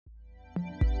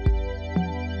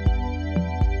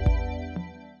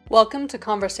Welcome to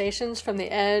Conversations from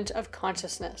the Edge of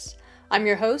Consciousness. I'm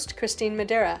your host, Christine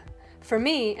Madera. For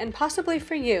me, and possibly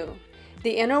for you,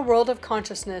 the inner world of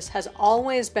consciousness has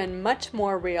always been much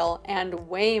more real and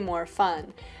way more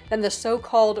fun than the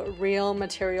so-called real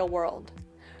material world.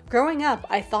 Growing up,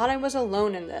 I thought I was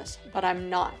alone in this, but I'm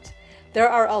not. There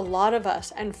are a lot of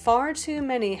us, and far too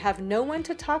many have no one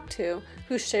to talk to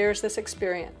who shares this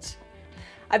experience.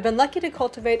 I've been lucky to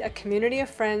cultivate a community of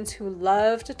friends who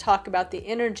love to talk about the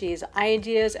energies,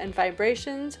 ideas, and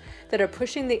vibrations that are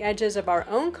pushing the edges of our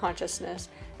own consciousness,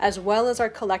 as well as our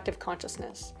collective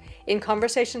consciousness. In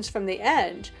Conversations from the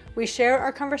Edge, we share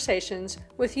our conversations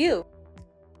with you.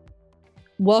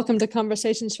 Welcome to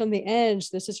Conversations from the Edge.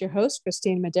 This is your host,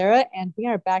 Christine Madera, and we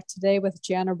are back today with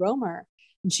Jana Romer.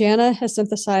 Jana has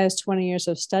synthesized 20 years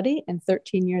of study and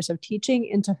 13 years of teaching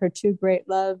into her two great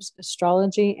loves,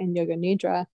 astrology and yoga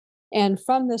nidra. And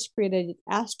from this created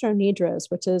Astro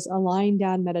Nidras, which is a lying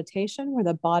down meditation where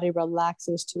the body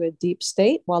relaxes to a deep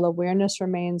state while awareness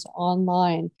remains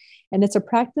online. And it's a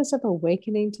practice of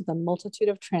awakening to the multitude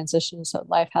of transitions that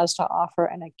life has to offer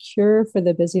and a cure for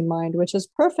the busy mind, which is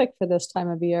perfect for this time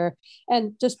of year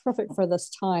and just perfect for this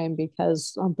time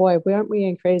because, oh boy, aren't we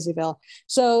in Crazyville?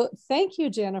 So thank you,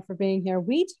 Jana, for being here.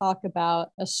 We talk about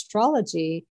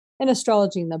astrology and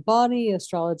astrology in the body,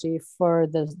 astrology for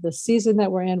the season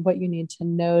that we're in, what you need to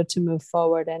know to move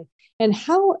forward, and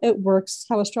how it works,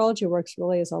 how astrology works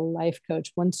really as a life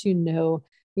coach once you know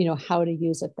how to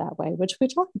use it that way, which we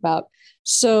talk about.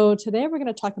 So today we're going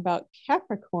to talk about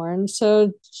Capricorn.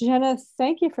 So Jana,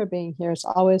 thank you for being here. It's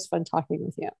always fun talking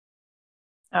with you.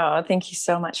 Oh, thank you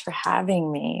so much for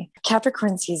having me.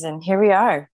 Capricorn season, here we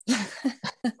are.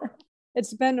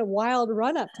 It's been a wild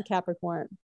run up to Capricorn.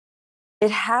 It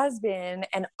has been,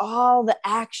 and all the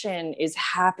action is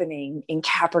happening in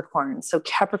Capricorn. So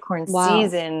Capricorn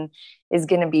season is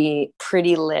going to be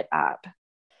pretty lit up.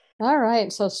 All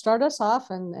right. So start us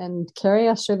off and carry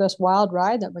us through this wild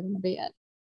ride that we're going to be in.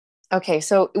 Okay.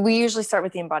 So we usually start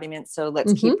with the embodiment. So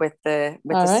let's keep with the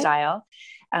style.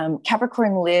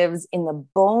 Capricorn lives in the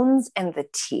bones and the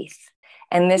teeth.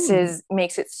 And this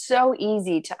makes it so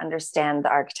easy to understand the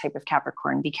archetype of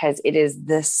Capricorn because it is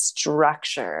the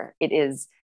structure. It is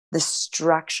the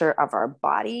structure of our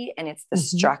body and it's the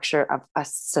structure of a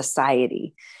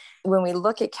society. When we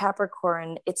look at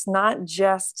Capricorn, it's not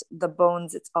just the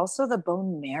bones, it's also the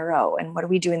bone marrow. And what do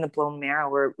we do in the bone marrow?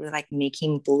 We're like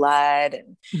making blood.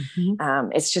 And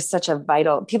it's just such a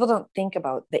vital, people don't think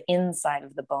about the inside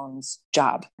of the bones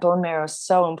job. Bone marrow is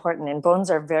so important and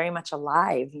bones are very much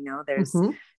alive. There's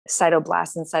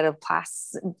cytoblasts and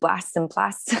cytoplasts and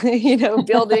plasts,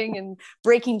 building and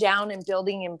breaking down and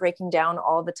building and breaking down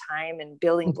all the time and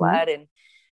building blood. And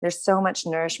there's so much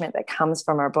nourishment that comes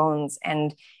from our bones.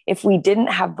 And if we didn't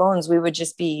have bones, we would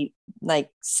just be like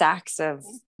sacks of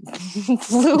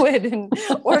fluid and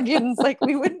organs. Like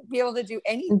we wouldn't be able to do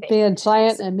anything. Be a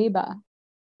giant amoeba.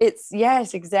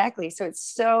 Yes, exactly. So it's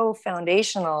so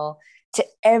foundational to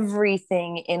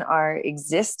everything in our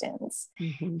existence.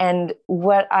 And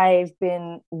what I've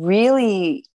been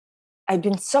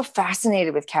so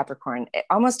fascinated with Capricorn,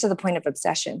 almost to the point of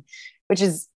obsession, which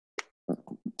is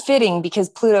fitting because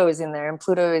Pluto is in there and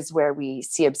Pluto is where we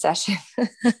see obsession.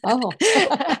 But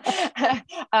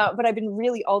I've been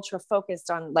really ultra focused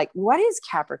on like, what is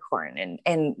Capricorn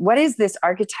and what is this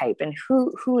archetype and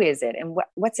who is it and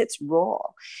what's its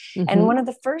role? And one of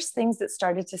the first things that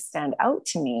started to stand out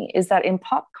to me is that in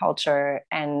pop culture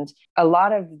and a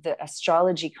lot of the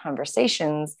astrology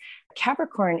conversations,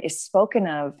 Capricorn is spoken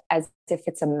of as if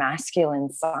it's a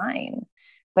masculine sign,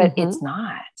 but it's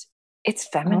not. It's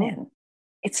feminine.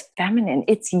 It's feminine.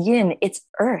 It's yin. It's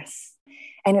earth.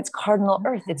 And it's cardinal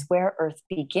earth. It's where earth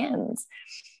begins.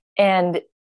 And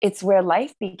it's where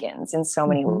life begins in so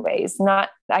many ways.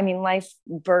 Life,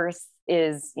 birth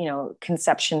is,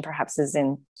 conception perhaps is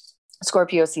in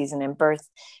Scorpio season and birth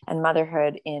and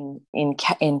motherhood in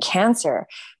Cancer.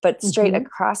 But straight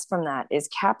across from that is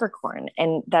Capricorn.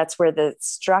 And that's where the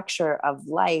structure of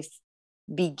life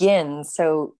begins.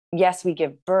 So yes, we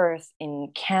give birth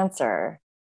in Cancer,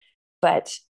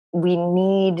 but we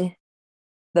need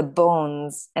the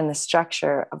bones and the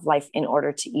structure of life in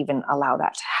order to even allow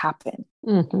that to happen,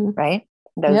 right?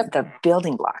 The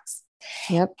building blocks.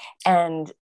 Yep.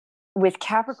 And with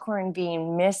Capricorn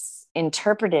being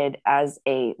misinterpreted as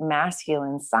a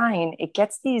masculine sign, it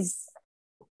gets these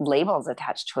labels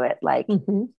attached to it, like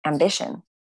ambition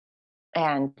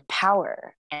and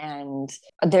power, and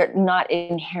they're not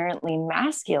inherently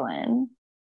masculine,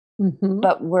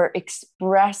 but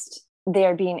they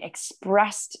are being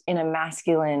expressed in a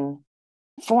masculine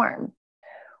form,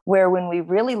 where when we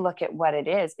really look at what it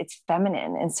is, it's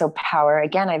feminine. And so power,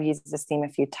 again, I've used this theme a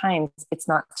few times, it's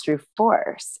not through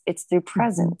force, it's through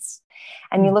presence.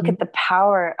 And you look at the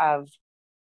power of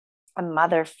a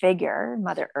mother figure,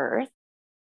 Mother Earth.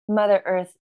 Mother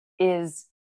Earth is,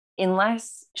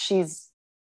 unless she's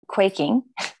quaking,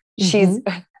 she's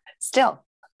still,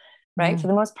 right? For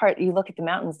the most part, you look at the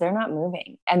mountains, they're not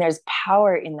moving. And there's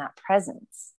power in that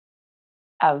presence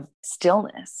of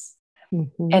stillness.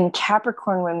 And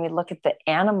Capricorn, when we look at the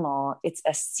animal, it's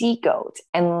a sea goat.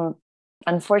 And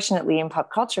unfortunately, in pop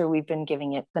culture, we've been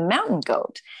giving it the mountain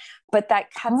goat, but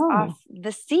that cuts off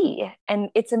the sea. And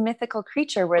it's a mythical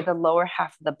creature where the lower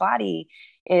half of the body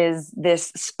is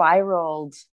this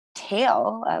spiraled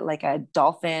tail, like a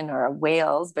dolphin or a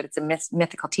whale's, but it's a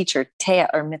mythical tail,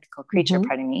 or mythical creature,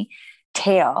 pardon me,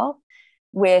 tail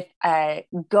with a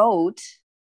goat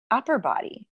upper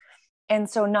body. And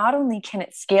so not only can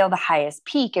it scale the highest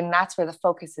peak, and that's where the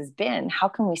focus has been, how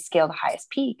can we scale the highest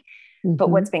peak? But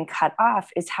what's been cut off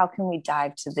is how can we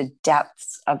dive to the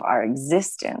depths of our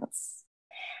existence?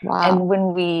 Wow. And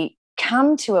when we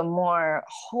come to a more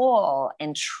whole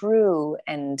and true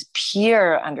and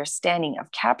pure understanding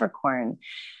of Capricorn,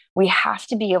 we have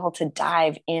to be able to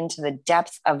dive into the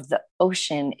depths of the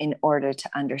ocean in order to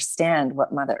understand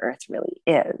what Mother Earth really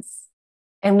is.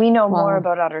 And we know more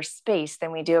about outer space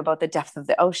than we do about the depth of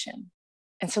the ocean.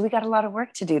 And so we got a lot of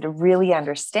work to do to really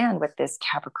understand what this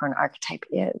Capricorn archetype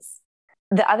is.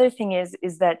 The other thing is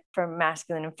that for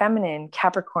masculine and feminine,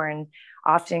 Capricorn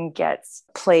often gets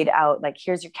played out like,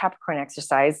 here's your Capricorn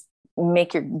exercise,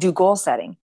 do goal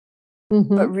setting.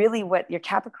 But really what your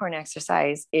Capricorn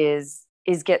exercise is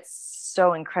get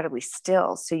so incredibly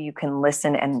still so you can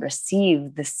listen and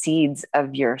receive the seeds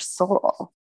of your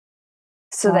soul.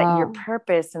 So that your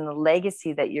purpose and the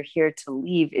legacy that you're here to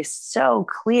leave is so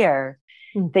clear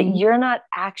that you're not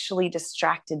actually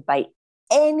distracted by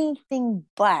anything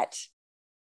but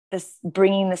this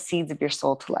bringing the seeds of your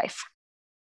soul to life.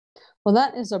 Well,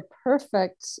 that is a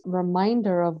perfect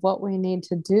reminder of what we need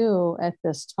to do at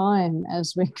this time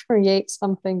as we create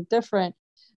something different,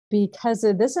 because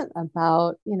it isn't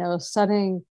about,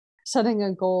 setting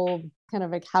a goal kind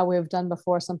of like how we've done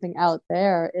before, something out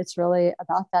there. It's really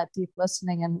about that deep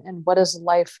listening and what does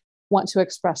life want to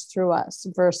express through us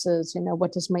versus,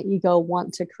 what does my ego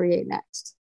want to create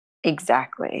next?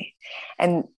 Exactly.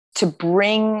 And to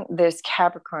bring this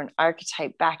Capricorn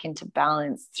archetype back into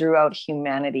balance throughout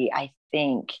humanity, I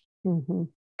think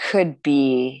could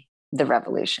be the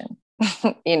revolution,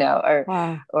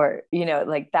 or,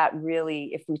 like that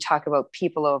really, if we talk about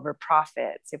people over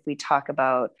profits, if we talk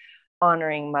about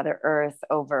honoring Mother Earth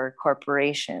over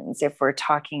corporations, if we're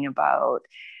talking about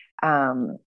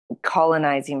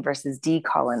colonizing versus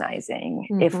decolonizing,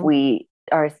 if we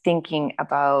are thinking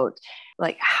about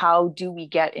like, how do we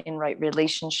get in right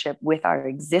relationship with our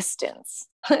existence?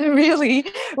 Really,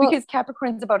 because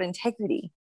Capricorn's about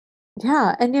integrity.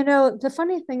 Yeah. And, the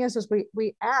funny thing is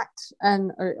we act,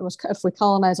 if we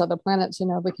colonize other planets,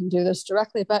 we can do this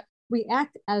directly, but we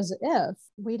act as if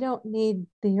we don't need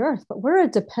the Earth, but we're a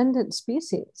dependent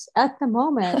species at the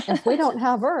moment. If we don't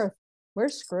have Earth, we're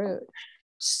screwed.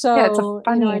 So, it's a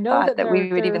funny I know thought that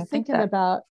we would even think that.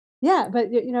 About, but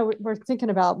we're thinking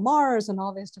about Mars and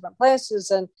all these different places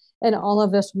and all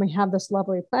of this. We have this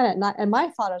lovely planet, and my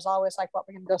thought is always like, what,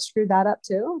 we're going to go screw that up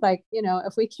too? Like,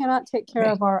 if we cannot take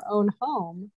care of our own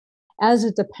home as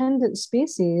a dependent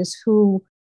species who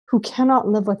cannot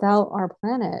live without our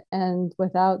planet and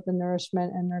without the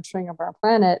nourishment and nurturing of our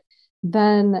planet,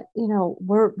 then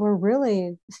we're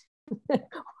really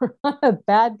we're on a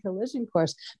bad collision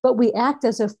course. But we act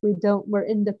as if we're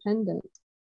independent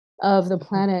of the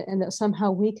planet, and that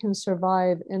somehow we can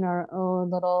survive in our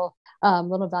own little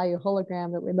value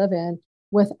hologram that we live in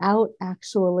without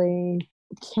actually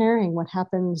caring what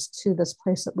happens to this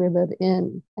place that we live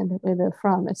in and that we live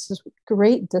from. It's this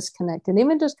great disconnect. And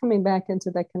even just coming back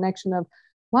into that connection of,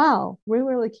 wow, we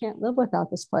really can't live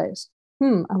without this place.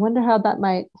 I wonder how that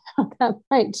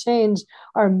might change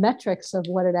our metrics of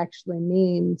what it actually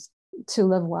means to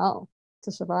live well,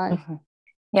 to survive.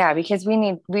 Yeah, because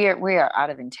we are out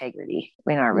of integrity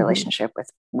in our relationship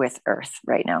with Earth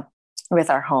right now, with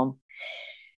our home.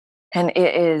 And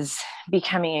it is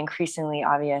becoming increasingly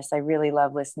obvious. I really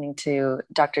love listening to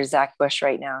Dr. Zach Bush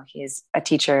right now. He's a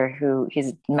teacher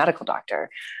he's a medical doctor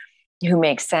who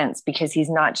makes sense, because he's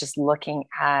not just looking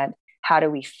at how do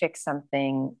we fix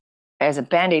something as a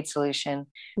Band-Aid solution.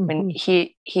 When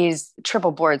he's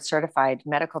triple board certified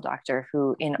medical doctor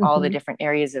who in all the different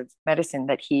areas of medicine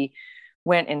that he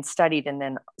went and studied and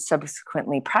then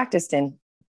subsequently practiced in,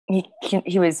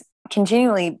 he was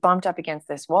continually bumped up against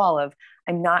this wall of,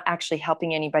 I'm not actually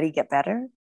helping anybody get better.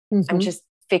 I'm just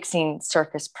fixing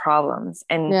surface problems.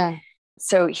 And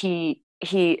so he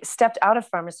stepped out of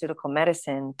pharmaceutical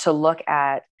medicine to look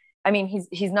at, I mean,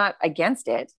 he's not against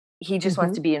it. He just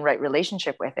wants to be in right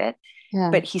relationship with it.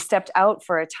 But he stepped out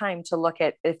for a time to look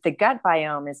at if the gut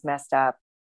biome is messed up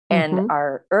and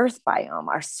our earth biome,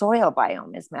 our soil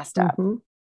biome is messed up.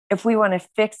 If we want to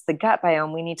fix the gut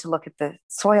biome, we need to look at the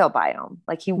soil biome.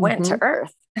 Like he went to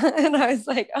earth. And I was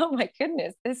like, oh my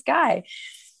goodness, this guy,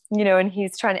 you know, and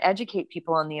he's trying to educate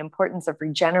people on the importance of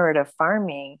regenerative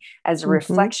farming as a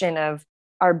reflection of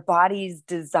our body's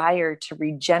desire to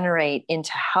regenerate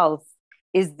into health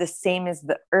is the same as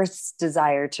the earth's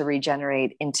desire to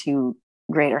regenerate into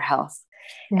greater health.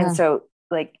 And so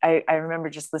like, I remember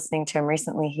just listening to him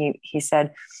recently, he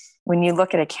said, when you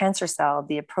look at a cancer cell,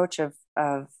 the approach of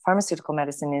pharmaceutical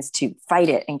medicine is to fight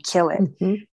it and kill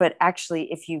it. But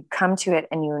actually, if you come to it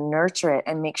and you nurture it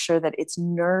and make sure that it's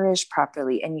nourished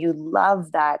properly and you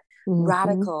love that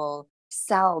radical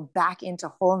cell back into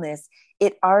wholeness,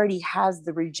 it already has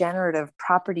the regenerative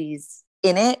properties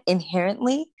in it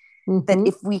inherently, that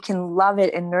if we can love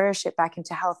it and nourish it back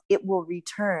into health, it will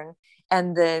return.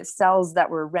 And the cells that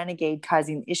were renegade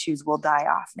causing issues will die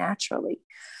off naturally.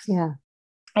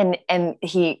 And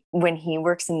when he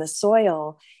works in the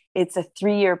soil, it's a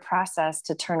 3-year process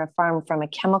to turn a farm from a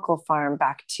chemical farm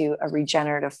back to a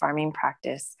regenerative farming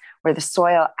practice where the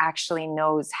soil actually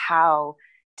knows how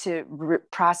to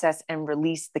process and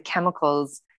release the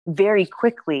chemicals very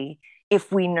quickly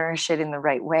if we nourish it in the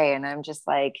right way. And I'm just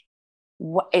like,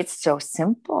 what? It's so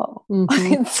simple.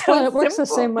 It's so well, it works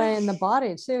simple. the same way in the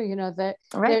body too. You know, that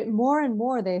more and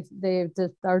more they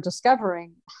are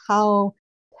discovering how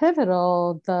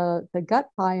pivotal the gut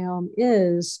biome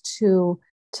is to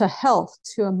health,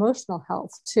 to emotional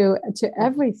health, to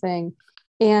everything,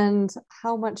 and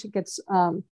how much it gets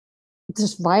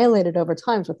just violated over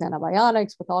times with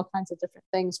antibiotics, with all kinds of different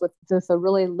things, with a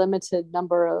really limited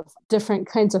number of different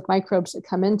kinds of microbes that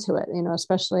come into it. You know,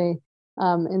 especially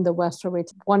in the West, where we're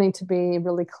wanting to be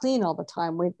really clean all the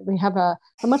time, we have a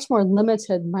much more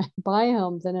limited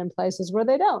biome than in places where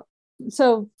they don't.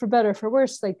 So for better, for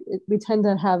worse, like we tend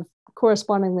to have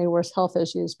correspondingly worse health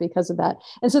issues because of that.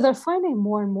 And so they're finding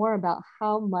more and more about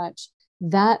how much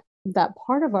that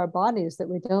part of our bodies that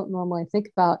we don't normally think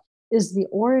about is the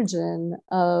origin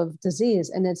of disease.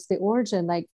 And it's the origin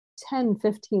like 10,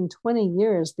 15, 20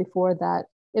 years before that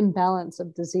imbalance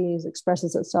of disease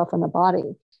expresses itself in the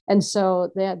body. And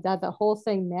so that the whole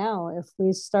thing now, if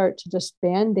we start to just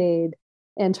band-aid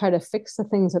and try to fix the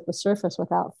things at the surface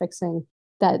without fixing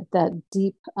that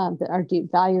deep, our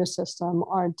deep value system,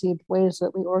 our deep ways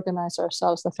that we organize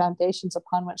ourselves, the foundations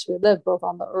upon which we live, both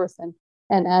on the earth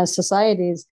and as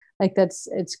societies, like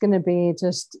it's going to be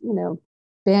just, you know,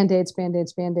 band-aids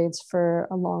for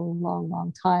a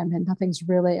long time, and nothing's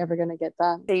really ever going to get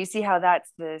done. So you see how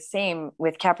that's the same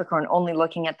with Capricorn, only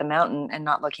looking at the mountain and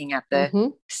not looking at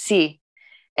the sea.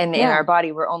 And in our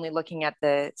body, we're only looking at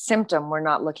the symptom. We're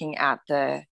not looking at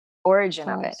the origin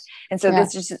of it. And so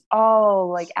this is just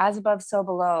all like as above, so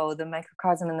below, the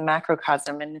microcosm and the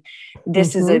macrocosm. And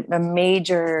this is a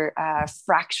major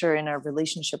fracture in our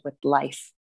relationship with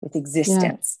life, with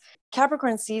existence.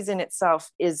 Capricorn season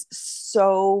itself is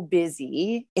so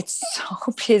busy. It's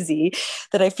so busy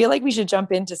that I feel like we should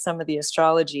jump into some of the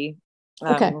astrology.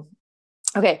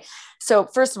 Okay. So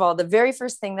first of all, the very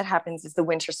first thing that happens is the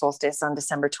winter solstice on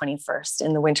December 21st.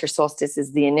 And the winter solstice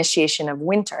is the initiation of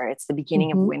winter. It's the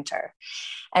beginning of winter.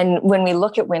 And when we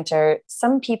look at winter,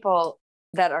 some people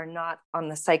that are not on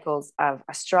the cycles of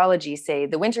astrology say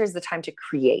the winter is the time to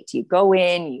create. You go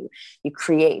in, you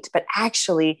create. But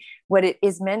actually what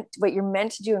you're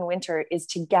meant to do in winter is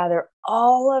to gather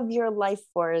all of your life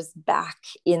force back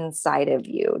inside of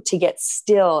you, to get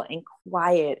still and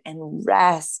quiet and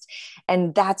rest.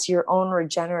 And that's your own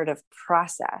regenerative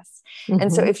process.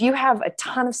 And so if you have a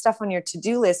ton of stuff on your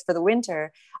to-do list for the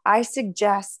winter, I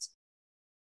suggest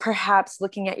perhaps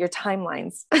looking at your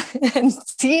timelines and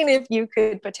seeing if you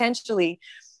could potentially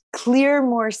clear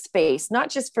more space,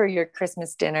 not just for your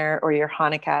Christmas dinner or your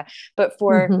Hanukkah, but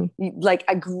for like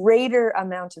a greater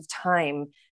amount of time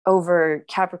over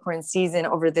Capricorn season,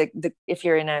 over the if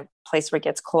you're in a place where it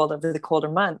gets cold, over the colder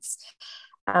months,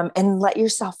 and let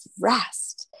yourself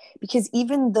rest. Because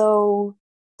even though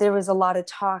there was a lot of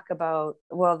talk about,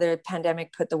 well, the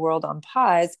pandemic put the world on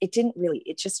pause, it didn't really,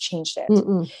 it just changed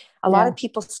it. A lot of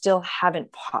people still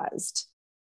haven't paused.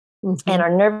 And our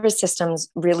nervous systems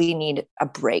really need a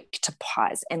break to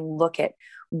pause and look at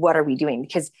what are we doing?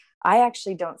 Because I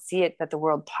actually don't see it that the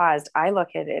world paused. I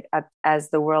look at it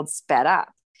as the world sped up.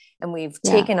 And we've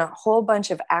taken a whole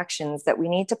bunch of actions that we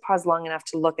need to pause long enough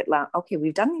to look at, okay,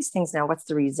 we've done these things now. What's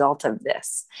the result of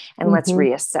this? And let's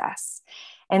reassess.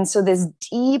 And so this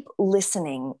deep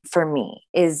listening for me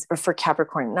is, or for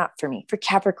Capricorn, not for me, for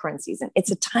Capricorn season, it's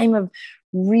a time of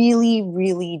really,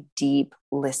 really deep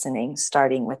listening,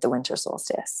 starting with the winter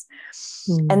solstice.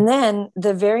 And then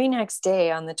the very next day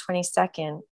on the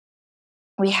 22nd,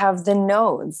 we have the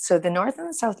nodes. So the North and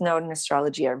the South node in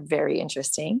astrology are very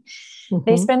interesting.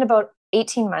 They spend about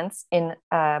 18 months in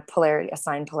polarity,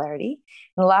 assigned polarity.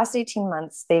 In the last 18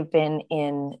 months, they've been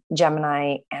in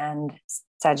Gemini and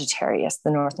Sagittarius,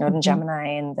 the North node in Gemini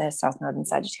and the South node in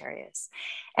Sagittarius.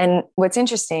 And what's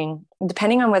interesting,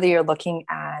 depending on whether you're looking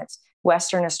at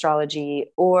Western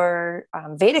astrology or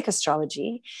Vedic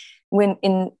astrology, when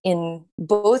in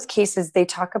both cases, they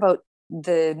talk about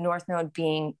the North node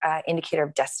being an indicator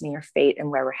of destiny or fate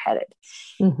and where we're headed.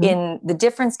 In the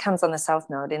difference comes on the South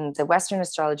node. In the Western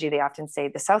astrology, they often say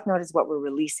the South node is what we're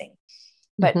releasing.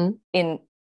 But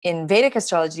in Vedic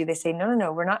astrology, they say,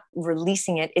 no, we're not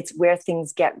releasing it. It's where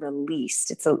things get released.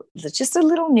 It's just a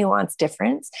little nuanced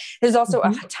difference. There's also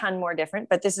a ton more different,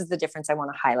 but this is the difference I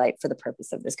want to highlight for the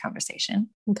purpose of this conversation.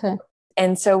 Okay.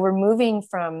 And so we're moving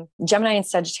from Gemini and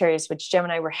Sagittarius, which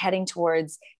Gemini, we're heading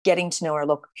towards getting to know our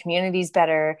local communities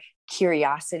better,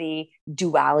 curiosity,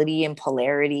 duality and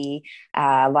polarity,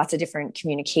 lots of different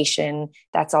communication.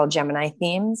 That's all Gemini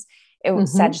themes.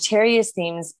 Sagittarius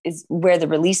themes is where the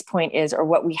release point is, or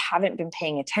what we haven't been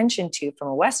paying attention to from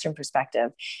a Western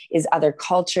perspective, is other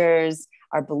cultures,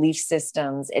 our belief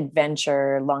systems,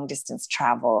 adventure, long distance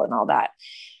travel, and all that.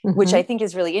 Which I think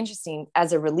is really interesting.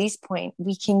 As a release point,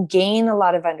 we can gain a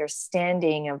lot of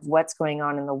understanding of what's going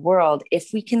on in the world if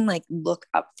we can look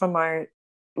up from our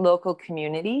local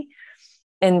community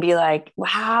and be like,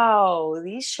 wow,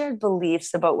 these shared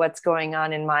beliefs about what's going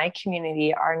on in my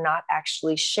community are not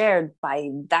actually shared by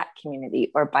that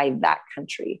community or by that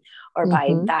country or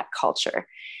by that culture.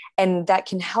 And that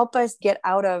can help us get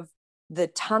out of the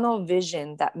tunnel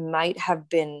vision that might have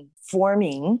been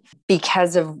forming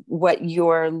because of what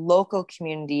your local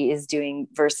community is doing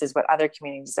versus what other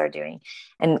communities are doing.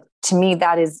 And to me,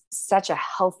 that is such a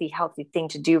healthy thing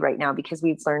to do right now, because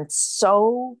we've learned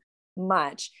so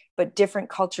much, but different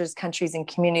cultures, countries, and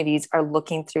communities are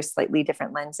looking through slightly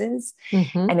different lenses.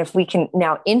 And if we can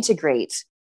now integrate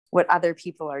what other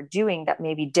people are doing that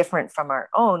may be different from our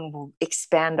own, we'll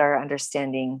expand our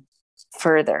understanding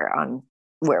further on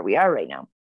where we are right now.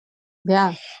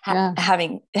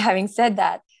 Having said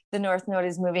that, the North node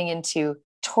is moving into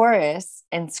Taurus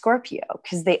and Scorpio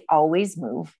because they always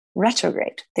move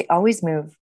retrograde. They always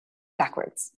move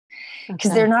backwards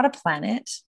because they're not a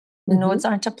planet. The nodes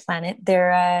aren't a planet.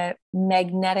 They're a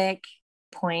magnetic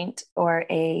point, or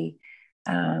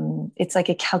it's like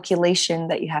a calculation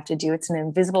that you have to do. It's an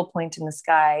invisible point in the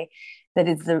sky that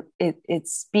is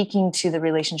it's speaking to the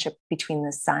relationship between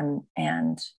the sun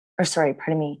and,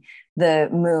 the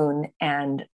moon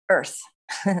and Earth.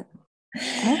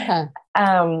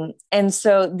 And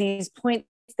so these points,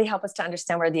 they help us to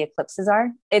understand where the eclipses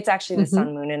are. It's actually the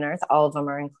sun, moon, and Earth. All of them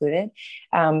are included.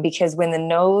 Because when the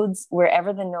nodes,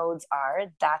 wherever the nodes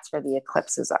are, that's where the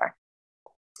eclipses are.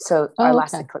 So our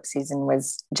last eclipse season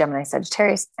was Gemini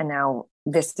Sagittarius. And now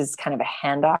this is kind of a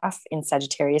handoff in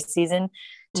Sagittarius season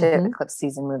to eclipse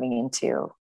season moving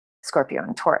into Scorpio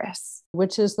and Taurus.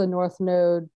 Which is the North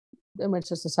node and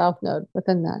which is the South node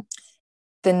within that?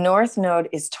 The North node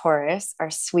is Taurus,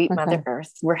 our sweet Mother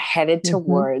Earth. We're headed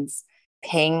towards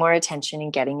paying more attention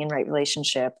and getting in right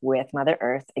relationship with Mother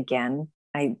Earth. Again,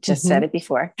 I just said it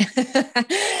before.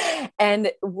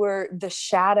 And we're the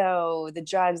shadow, the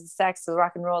drugs, the sex, the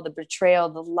rock and roll, the betrayal,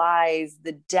 the lies,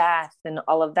 the death, and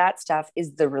all of that stuff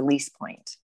is the release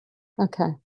point.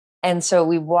 Okay. And so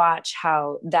we watch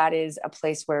how that is a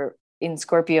place where in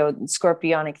Scorpio,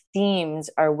 scorpionic themes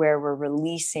are where we're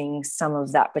releasing some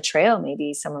of that betrayal.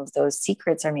 Maybe some of those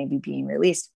secrets are maybe being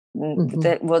released.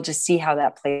 That we'll just see how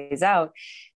that plays out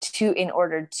in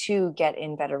order to get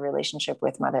in better relationship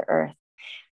with Mother Earth.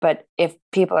 But if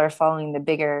people are following the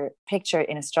bigger picture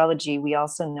in astrology, we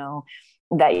also know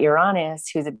that Uranus,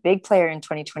 who's a big player in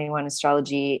 2021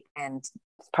 astrology and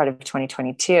part of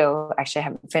 2022, actually I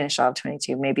haven't finished all of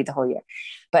 22, maybe the whole year,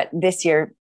 but this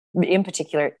year in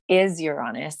particular is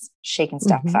Uranus shaking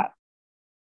stuff up.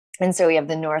 And so we have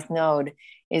the North node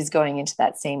is going into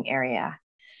that same area.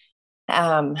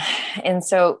 And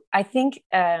so I think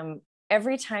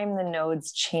every time the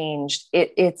nodes changed,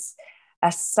 it's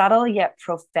a subtle yet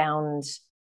profound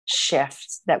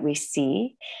shift that we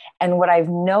see. And what I've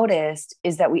noticed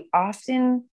is that we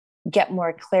often get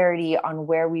more clarity on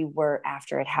where we were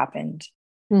after it happened.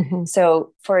 Mm-hmm.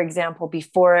 So for example,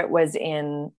 before it was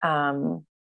in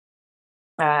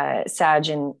Sag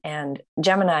and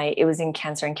Gemini, it was in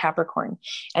Cancer and Capricorn.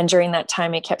 And during that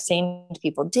time, it kept saying to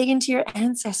people, dig into your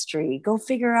ancestry, go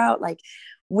figure out like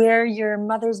where your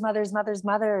mother's mother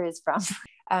is from.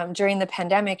 During the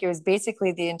pandemic, it was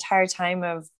basically the entire time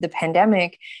of the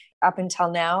pandemic up until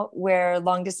now where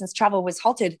long distance travel was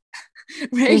halted,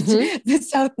 right? Mm-hmm. The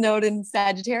South Node in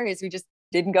Sagittarius, we just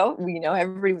didn't go.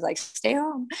 Everybody was like, stay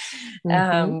home.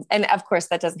 Mm-hmm. And of course,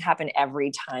 that doesn't happen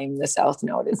every time the South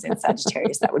Node is in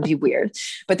Sagittarius. That would be weird,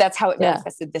 but that's how it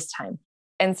manifested this time.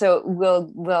 And so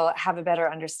we'll have a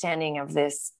better understanding of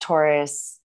this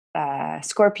Taurus,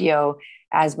 Scorpio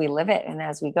as we live it and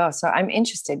as we go. So I'm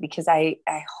interested because I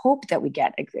hope that we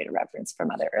get a greater reverence for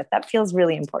Mother Earth. That feels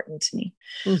really important to me.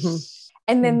 Mm-hmm.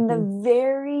 And then the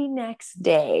very next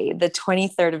day, the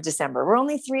 23rd of December, we're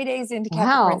only 3 days into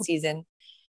Capricorn season.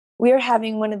 We are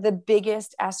having one of the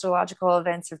biggest astrological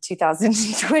events of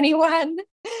 2021,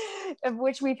 of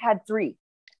which we've had 3.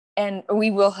 And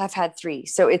we will have had 3.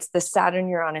 So it's the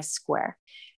Saturn-Uranus square.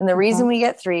 And the reason we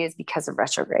get 3 is because of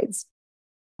retrogrades.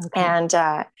 Okay. And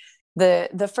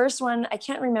the first one, I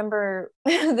can't remember.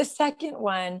 The second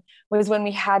one was when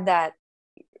we had that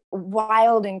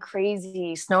wild and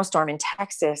crazy snowstorm in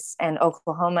Texas and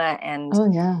Oklahoma and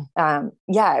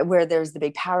where there's the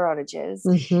big power outages.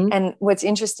 Mm-hmm. And what's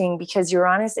interesting, because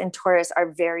Uranus and Taurus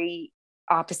are very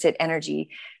opposite energy.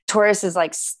 Taurus is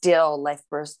like still, life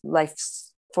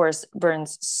force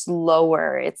burns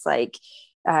slower. It's like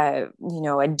a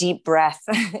deep breath.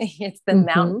 It's the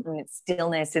mountain, it's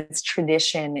stillness, it's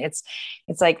tradition. It's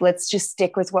like, let's just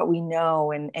stick with what we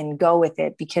know and go with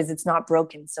it because it's not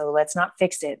broken. So let's not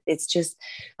fix it. Let's just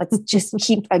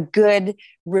keep a good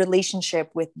relationship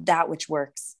with that which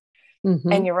works.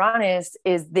 Mm-hmm. And Uranus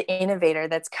is the innovator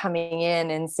that's coming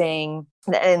in and saying,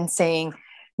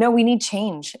 no, we need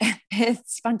change.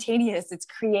 It's spontaneous, it's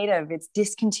creative, it's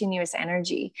discontinuous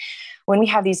energy. When we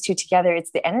have these two together, it's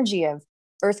the energy of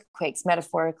earthquakes,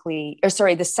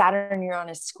 the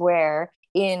Saturn-Uranus square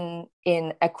in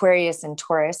Aquarius and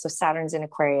Taurus. So Saturn's in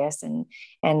Aquarius and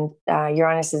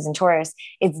Uranus is in Taurus.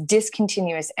 It's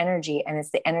discontinuous energy, and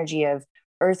it's the energy of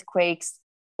earthquakes,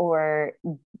 or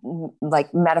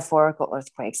like metaphorical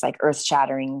earthquakes, like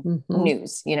earth-shattering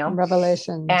news,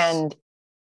 Revelations. And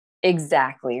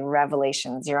exactly,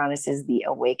 revelations. Uranus is the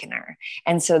awakener.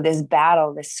 And so this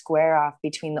battle, this square off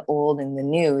between the old and the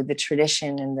new, the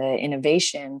tradition and the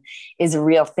innovation, is a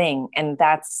real thing. And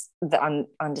that's on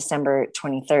December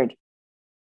 23rd.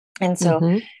 And so,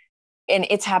 and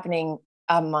it's happening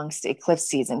amongst eclipse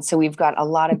season. So we've got a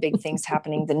lot of big things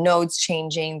happening. The nodes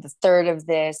changing, the third of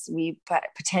this, we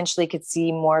potentially could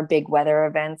see more big weather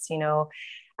events, I don't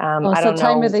know.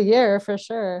 Time of the year for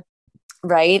sure.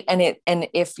 Right. And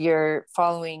if you're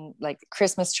following like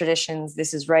Christmas traditions,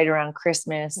 this is right around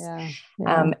Christmas.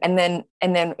 Yeah. And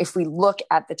then if we look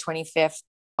at the 25th,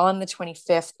 on the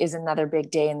 25th is another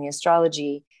big day in the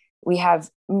astrology. We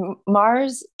have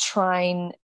Mars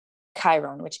trine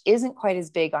Chiron, which isn't quite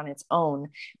as big on its own,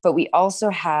 but we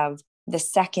also have the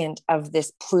second of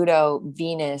this Pluto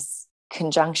Venus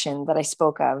conjunction that I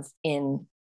spoke of in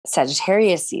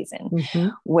Sagittarius season,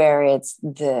 where it's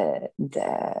the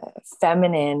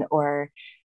feminine, or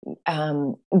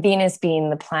Venus being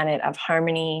the planet of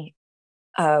harmony,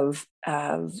 of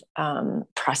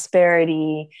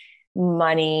prosperity,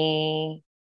 money,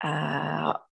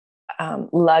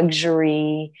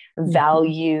 luxury,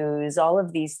 values, all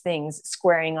of these things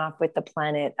squaring off with the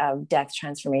planet of death,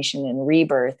 transformation, and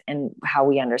rebirth, and how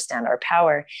we understand our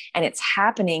power. And it's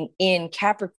happening in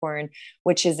Capricorn,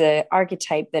 which is an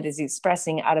archetype that is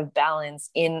expressing out of balance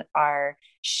in our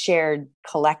shared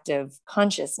collective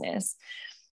consciousness.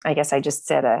 I guess I just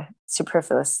said a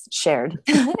superfluous shared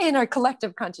in our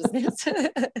collective consciousness.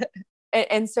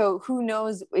 And so who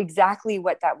knows exactly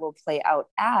what that will play out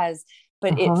as,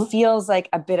 but it feels like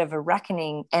a bit of a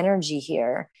reckoning energy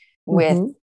here with,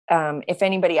 if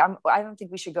anybody, I don't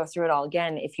think we should go through it all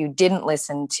again. If you didn't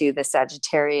listen to the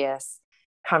Sagittarius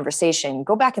conversation,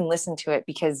 go back and listen to it,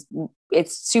 because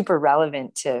it's super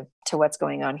relevant to what's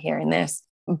going on here in this.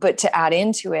 But to add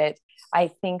into it, I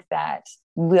think that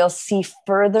we'll see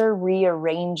further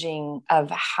rearranging of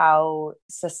how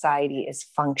society is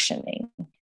functioning,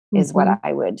 is what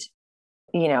I would,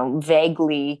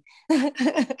 vaguely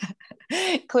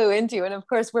clue into. And of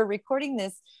course, we're recording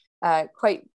this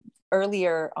quite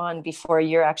earlier on before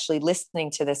you're actually listening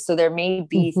to this. So there may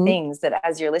be things that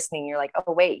as you're listening, you're like,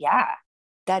 oh, wait, yeah,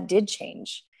 that did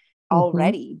change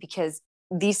already, because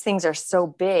these things are so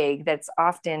big that's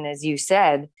often, as you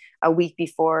said, a week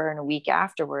before and a week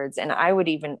afterwards. And I would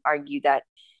even argue that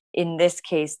in this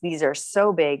case, these are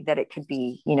so big that it could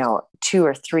be, 2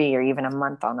 or 3 or even a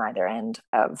month on either end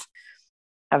of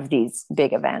these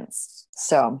big events.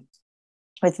 So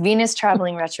with Venus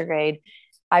traveling retrograde,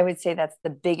 I would say that's the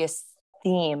biggest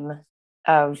theme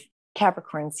of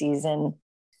Capricorn season,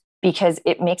 because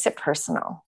it makes it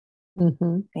personal.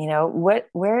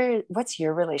 What's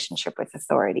your relationship with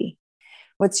authority?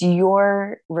 What's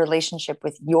your relationship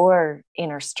with your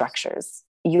inner structures,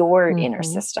 your inner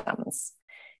systems?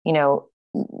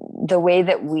 The way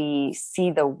that we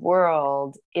see the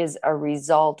world is a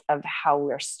result of how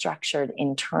we're structured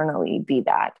internally, be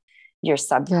that your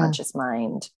subconscious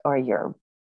mind or your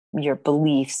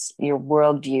beliefs, your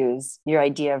worldviews, your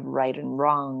idea of right and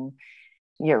wrong,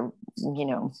 your,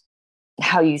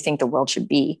 how you think the world should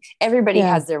be. Everybody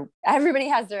has their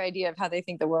idea of how they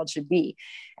think the world should be.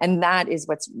 And that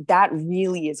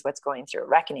really is what's going through a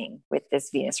reckoning with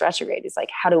this Venus retrograde, is like,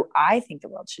 how do I think the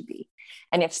world should be?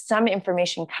 And if some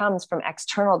information comes from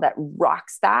external that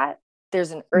rocks that,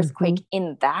 there's an earthquake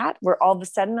in that, where all of a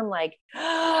sudden I'm like,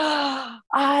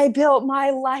 I built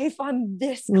my life on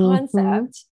this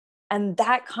concept, and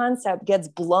that concept gets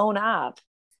blown up.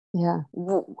 Yeah.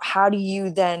 How do you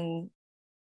then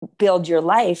build your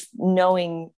life,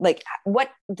 knowing, like,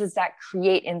 what does that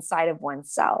create inside of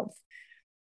oneself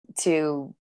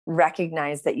to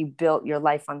recognize that you built your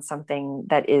life on something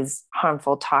that is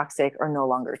harmful, toxic, or no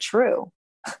longer true?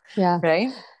 Yeah. Right.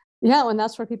 Yeah. And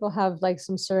that's where people have like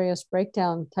some serious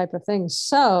breakdown type of things.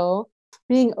 So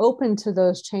being open to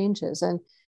those changes and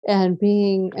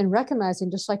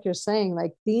recognizing, just like you're saying,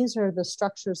 like, these are the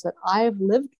structures that I've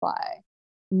lived by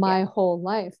my whole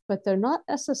life, but they're not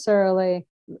necessarily,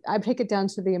 I take it down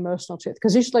to the emotional truth,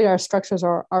 because usually our structures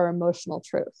are our emotional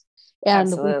truth. And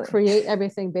Absolutely. We create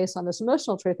everything based on this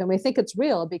emotional truth, and we think it's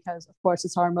real because, of course,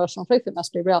 it's our emotional truth. It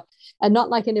must be real. And not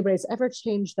like anybody's ever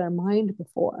changed their mind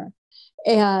before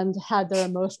and had their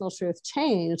emotional truth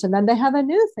changed. And then they have a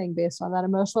new thing based on that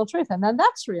emotional truth. And then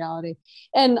that's reality.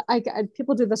 And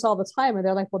people do this all the time, and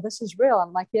they're like, well, this is real.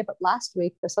 I'm like, yeah, but last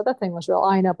week, this other thing was real.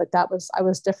 I know, but I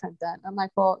was different then. I'm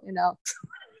like, well,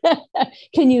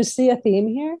 can you see a theme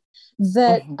here?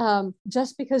 That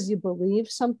just because you believe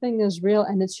something is real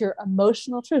and it's your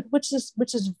emotional truth, which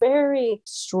is very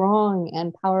strong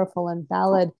and powerful and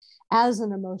valid as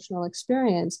an emotional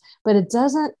experience, but it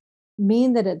doesn't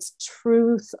mean that it's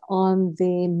truth on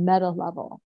the meta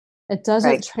level. It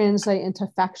doesn't translate into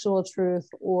factual truth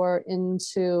or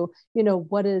into,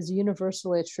 what is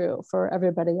universally true for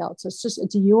everybody else.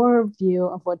 It's your view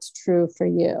of what's true for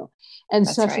you. And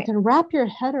so if you can wrap your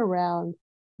head around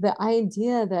the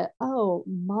idea that, oh,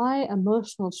 my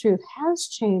emotional truth has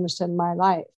changed in my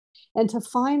life, and to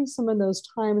find some of those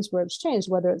times where it's changed,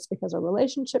 whether it's because a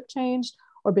relationship changed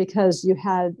or because you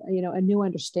had, a new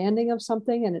understanding of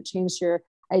something and it changed your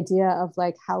idea of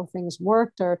like how things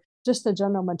worked, or just the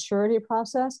general maturity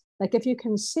process. Like, if you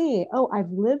can see, oh, I've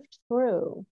lived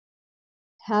through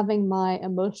having my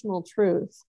emotional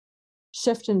truth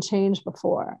shift and change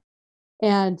before.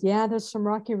 And yeah, there's some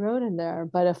rocky road in there,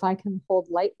 but if I can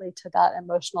hold lightly to that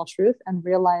emotional truth and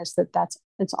realize that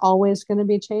it's always going to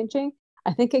be changing,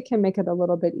 I think it can make it a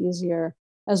little bit easier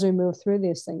as we move through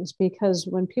these things. Because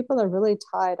when people are really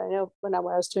tied, I know when I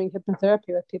was doing hypnotherapy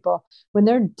with people, when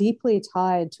they're deeply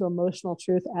tied to emotional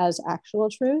truth as actual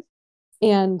truth,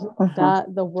 and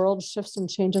that the world shifts and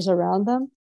changes around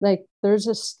them, like, there's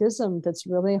a schism that's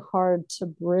really hard to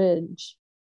bridge,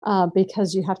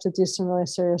 because you have to do some really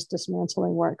serious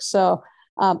dismantling work. So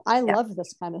I love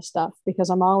this kind of stuff, because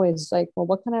I'm always like, well,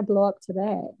 what can I blow up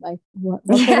today? Like, what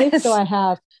beliefs do I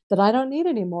have that I don't need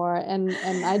anymore? And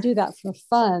I do that for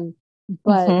fun,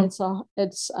 but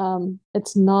it's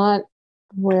not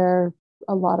where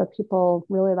a lot of people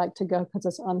really like to go, because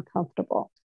it's uncomfortable.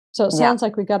 So it sounds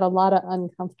like we got a lot of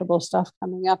uncomfortable stuff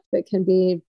coming up that can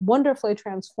be wonderfully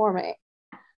transforming,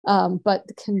 but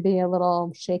can be a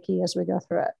little shaky as we go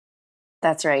through it.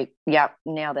 That's right. Yep.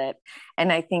 Nailed it.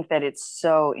 And I think that it's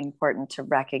so important to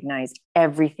recognize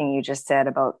everything you just said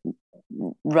about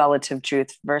relative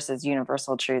truth versus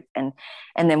universal truth. And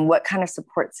then what kind of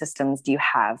support systems do you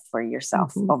have for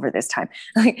yourself over this time?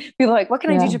 Like, people are like, what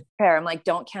can I do to prepare? I'm like,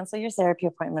 don't cancel your therapy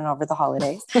appointment over the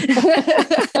holidays.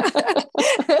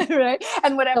 Right.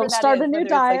 And whatever, don't start a new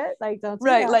diet. Like, don't do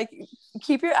that. Like,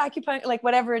 keep your acupuncture, like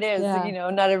whatever it is,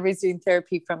 not everybody's doing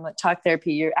therapy from like talk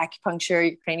therapy, your acupuncture,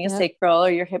 your craniosacral,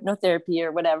 or your hypnotherapy,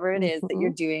 or whatever it is that you're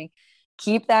doing.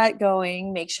 Keep that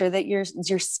going. Make sure that you're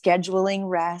scheduling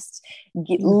rest.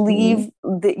 Leave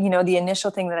the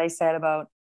initial thing that I said about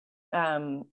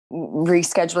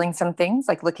rescheduling some things,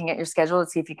 like looking at your schedule to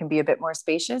see if you can be a bit more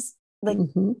spacious. like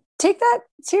take that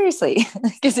seriously,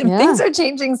 because if things are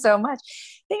changing so much,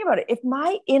 think about it. If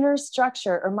my inner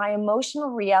structure or my emotional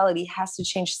reality has to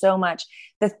change so much,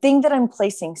 the thing that I'm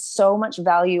placing so much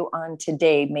value on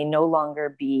today may no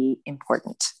longer be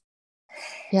important.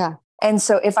 Yeah. And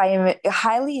so if I am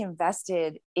highly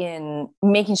invested in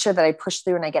making sure that I push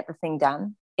through and I get the thing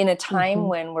done in a time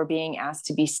when we're being asked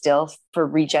to be still for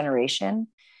regeneration,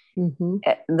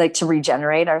 like to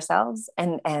regenerate ourselves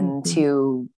and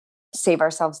to save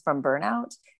ourselves from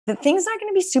burnout, the thing's not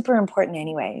going to be super important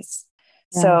anyways.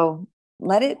 Yeah. So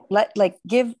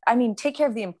take care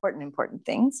of the important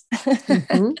things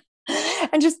and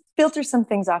just filter some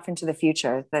things off into the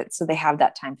future so they have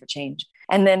that time for change.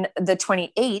 And then the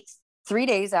 28th, 3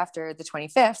 days after the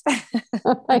 25th.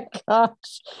 Oh my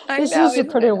gosh. This is a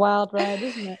pretty wild ride,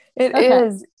 isn't it? It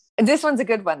is. This one's a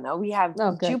good one though. We have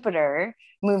Jupiter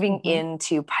moving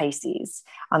into Pisces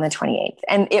on the 28th.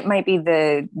 And it might be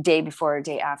the day before or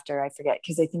day after, I forget,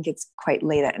 because I think it's quite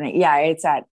late at night. Yeah, it's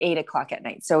at 8:00 at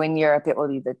night. So in Europe, it will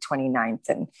be the 29th.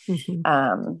 And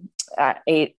at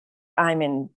 8, I'm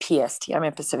in PST, I'm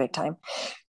in Pacific time.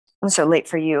 So late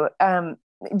for you.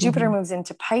 Jupiter moves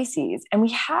into Pisces, and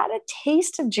we had a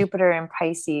taste of Jupiter in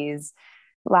Pisces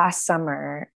last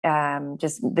summer,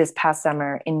 just this past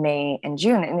summer in May and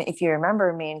June. And if you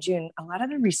remember, May and June, a lot of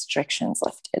the restrictions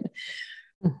lifted.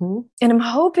 And I'm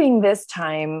hoping this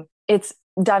time it's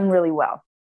done really well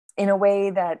in a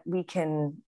way that we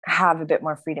can have a bit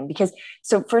more freedom.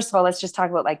 So first of all, let's just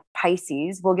talk about like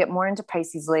Pisces. We'll get more into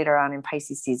Pisces later on in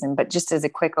Pisces season, but just as a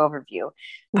quick overview,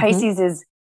 Pisces is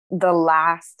the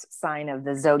last sign of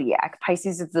the zodiac.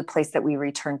 Pisces is the place that we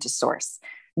return to source.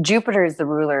 Jupiter is the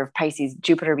ruler of Pisces.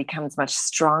 Jupiter becomes much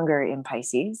stronger in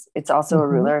Pisces. It's also a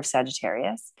ruler of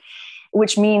Sagittarius,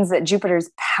 which means that Jupiter's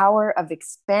power of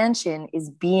expansion is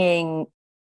being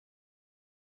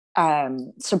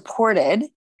supported,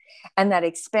 and that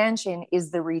expansion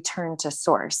is the return to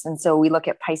source. And so we look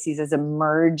at Pisces as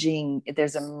emerging.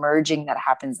 There's a merging that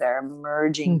happens there,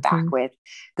 merging back with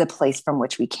the place from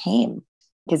which we came.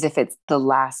 Because if it's the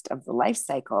last of the life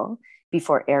cycle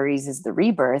before Aries is the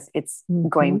rebirth, it's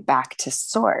going back to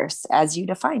source as you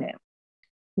define it.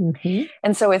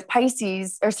 And so with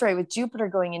with Jupiter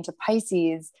going into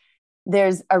Pisces,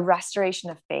 there's a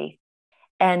restoration of faith.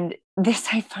 And this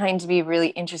I find to be really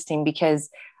interesting,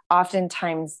 because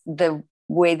oftentimes the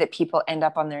way that people end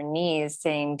up on their knees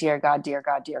saying, "Dear God, dear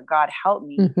God, dear God, help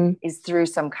me," is through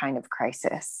some kind of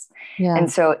crisis. Yeah. And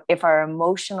so if our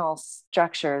emotional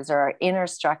structures or our inner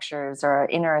structures or our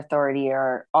inner authority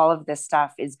or all of this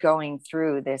stuff is going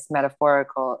through this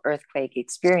metaphorical earthquake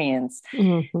experience,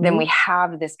 then we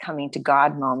have this coming to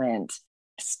God moment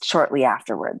shortly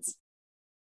afterwards.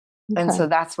 Okay. And so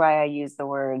that's why I use the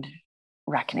word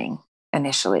reckoning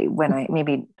initially, when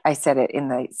I said it in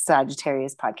the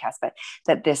Sagittarius podcast, but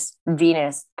that this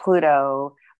Venus,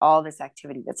 Pluto, all this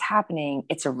activity that's happening,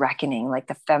 it's a reckoning, like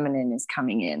the feminine is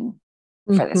coming in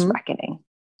for this reckoning.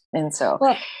 And so,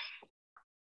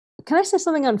 can I say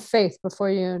something on faith before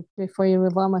you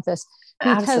move on with this?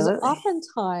 Because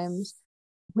oftentimes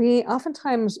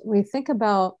we think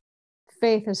about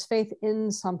faith as faith in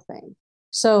something.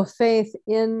 So faith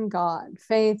in God,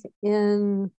 faith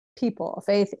in people,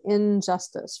 faith in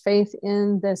justice, faith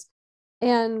in this.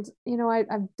 And,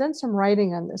 I've done some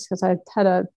writing on this because I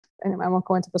I won't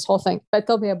go into this whole thing, but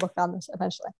there'll be a book on this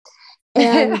eventually.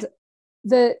 And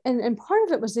and part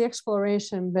of it was the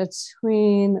exploration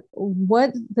between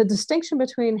the distinction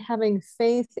between having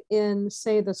faith in,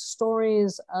 say, the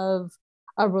stories of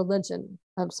a religion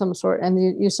of some sort,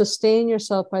 and you sustain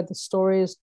yourself by the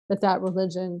stories that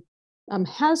religion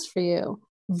has for you,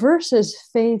 versus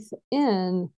faith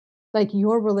in like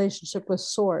your relationship with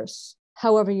source,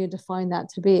 however you define that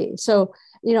to be. So,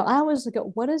 I always look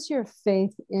at, what is your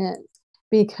faith in?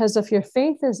 Because if your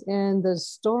faith is in the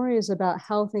stories about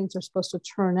how things are supposed to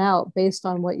turn out based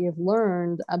on what you've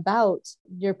learned about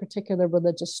your particular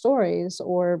religious stories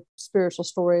or spiritual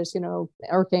stories,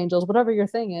 archangels, whatever your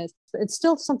thing is, it's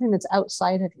still something that's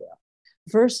outside of you.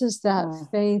 Versus that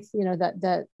faith,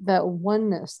 that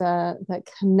oneness, that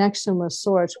connection with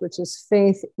source, which is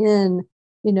faith in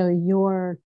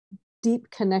your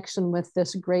deep connection with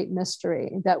this great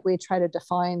mystery that we try to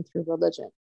define through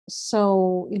religion.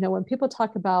 So, when people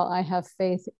talk about, I have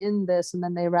faith in this, and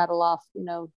then they rattle off,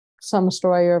 some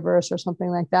story or verse or something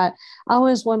like that, I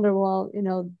always wonder, well,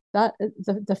 that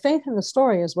the faith in the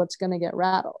story is what's going to get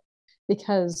rattled,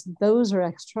 because those are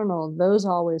external. Those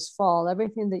always fall.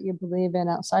 Everything that you believe in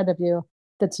outside of you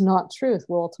that's not truth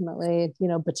will ultimately,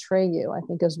 betray you, I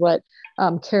think is what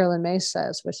Carolyn May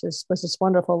says, which was this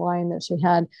wonderful line that she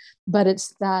had. But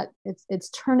it's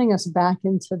turning us back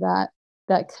into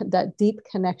that deep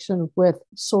connection with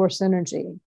source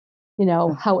energy,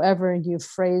 however you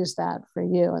phrase that for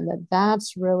you. And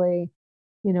that's really,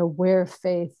 where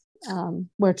faith,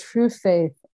 where true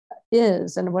faith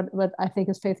is. And what I think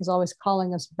is faith is always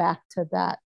calling us back to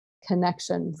that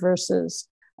connection versus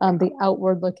the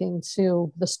outward looking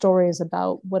to the stories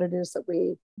about what it is that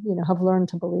we, have learned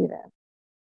to believe in.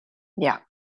 Yeah,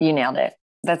 you nailed it.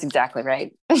 That's exactly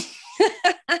right.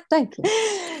 Thank you.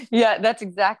 Yeah, that's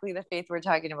exactly the faith we're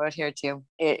talking about here too.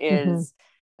 It is,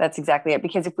 that's exactly it.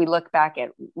 Because if we look back at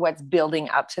what's building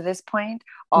up to this point,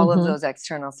 all of those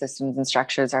external systems and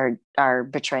structures are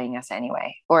betraying us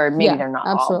anyway. Or maybe they're not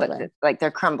absolutely. All, but like they're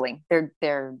crumbling,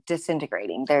 they're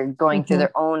disintegrating, they're going through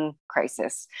their own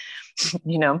crisis,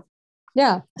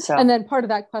 Yeah. So, and then part of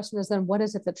that question is then what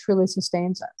is it that truly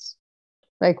sustains us?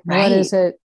 Like, what is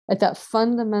it at that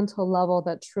fundamental level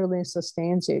that truly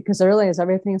sustains you? Because really, as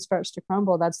everything starts to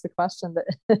crumble, that's the question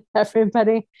that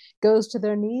everybody goes to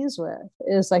their knees with,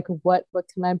 is like, what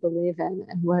can I believe in?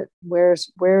 And where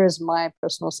is my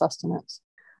personal sustenance?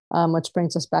 Which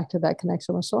brings us back to that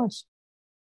connection with source.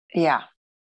 Yeah.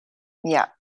 Yeah.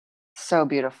 So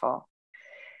beautiful.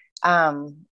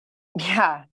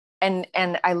 Yeah. And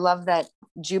I love that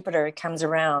Jupiter comes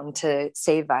around to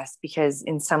save us, because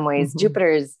in some ways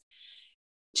Jupiter,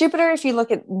 if you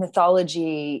look at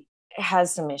mythology,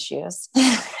 has some issues.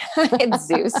 It's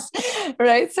Zeus,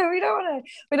 right? So we don't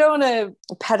want to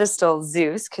pedestal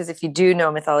Zeus, because if you do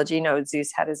know mythology,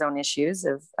 Zeus had his own issues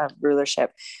of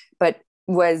rulership, but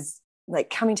was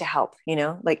like coming to help,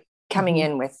 like coming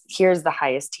in with, here's the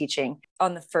highest teaching.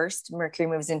 On the 1st, Mercury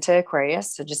moves into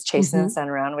Aquarius, so just chasing the sun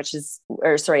around,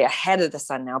 ahead of the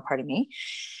sun now, pardon me.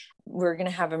 We're going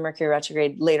to have a Mercury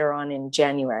retrograde later on in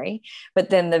January, but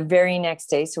then the very next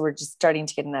day, so we're just starting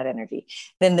to get in that energy.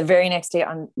 Then the very next day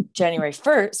on January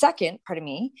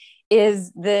 2nd,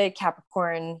 is the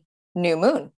Capricorn new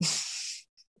moon.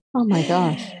 Oh my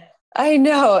gosh. I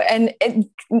know. And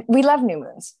we love new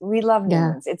moons. We love new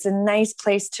moons. It's a nice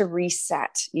place to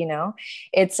reset,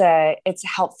 it's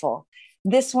helpful.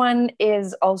 This one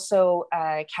is also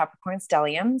Capricorn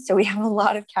stellium. So we have a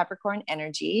lot of Capricorn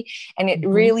energy, and it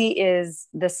really is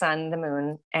the sun, the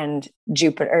moon, and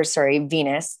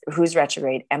Venus, who's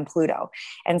retrograde, and Pluto.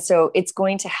 And so it's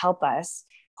going to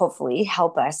hopefully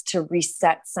help us to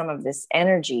reset some of this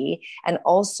energy, and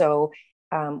also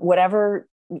whatever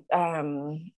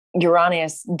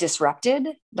Uranus disrupted,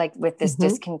 like with this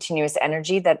discontinuous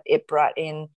energy that it brought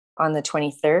in on the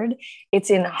 23rd,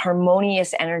 it's in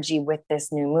harmonious energy with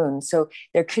this new moon. So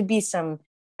there could be some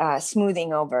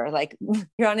smoothing over. Like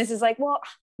Uranus is like, well,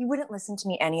 you wouldn't listen to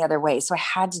me any other way, so I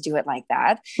had to do it like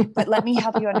that. But let me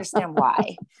help you understand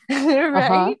why.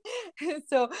 Right?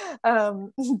 So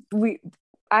I'm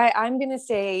going to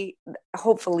say,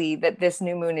 hopefully, that this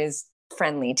new moon is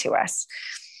friendly to us.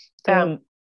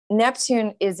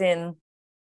 Neptune is in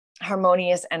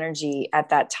harmonious energy at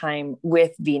that time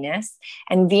with Venus,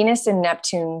 and Venus and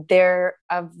Neptune, they're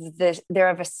of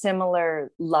a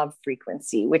similar love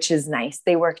frequency, which is nice.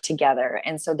 They work together.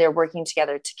 And so they're working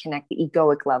together to connect the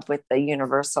egoic love with the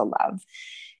universal love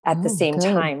at the same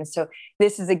time. So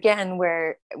this is again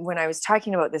where, when I was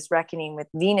talking about this reckoning with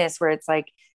Venus, where it's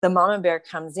like the mama bear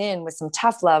comes in with some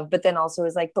tough love, but then also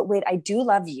is like, but wait, I do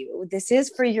love you. This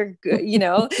is for your good,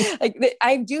 like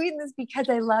I'm doing this because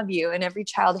I love you. And every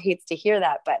child hates to hear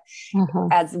that. But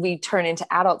as we turn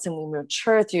into adults and we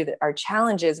mature through our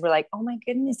challenges, we're like, oh my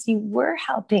goodness, you were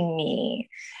helping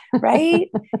me. Right.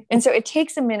 And so it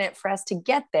takes a minute for us to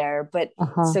get there. But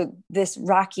so this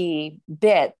rocky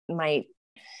bit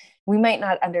we might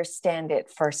not understand it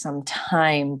for some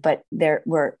time, but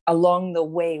we're along the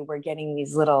way, we're getting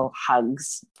these little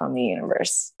hugs from the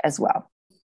universe as well.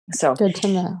 So good to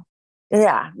know.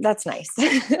 Yeah, that's nice.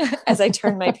 As I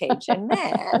turn my page, and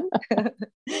then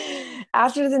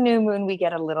after the new moon, we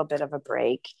get a little bit of a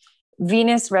break.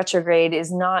 Venus retrograde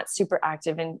is not super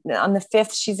active. And on the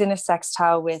 5th, she's in a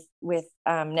sextile with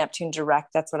Neptune direct.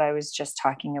 That's what I was just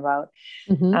talking about.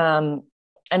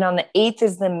 And on the 8th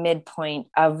is the midpoint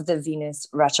of the Venus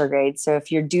retrograde. So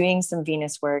if you're doing some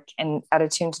Venus work, and at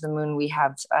Attune to the Moon, we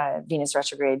have a Venus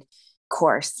retrograde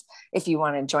course, if you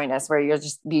want to join us, where you'll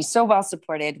just be so well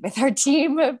supported with our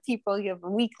team of people. You have a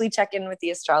weekly check-in with the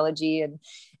astrology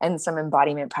and some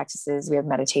embodiment practices. We have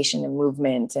meditation and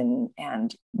movement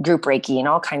and group Reiki and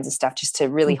all kinds of stuff, just to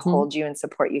really hold you and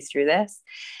support you through this.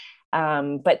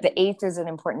 But the 8th is an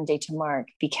important day to mark,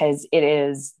 because it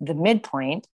is the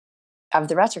midpoint of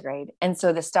the retrograde. And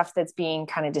so the stuff that's being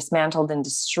kind of dismantled and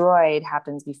destroyed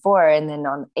happens before. And then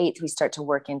on the 8th, we start to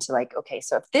work into like, okay,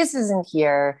 so if this isn't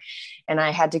here and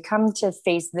I had to come to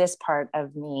face this part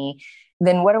of me,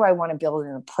 then what do I want to build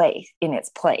in its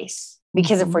place?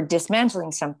 Because if we're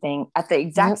dismantling something at the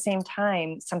exact same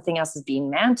time, something else is being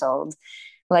mantled,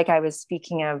 like I was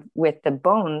speaking of with the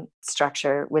bone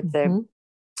structure, with the,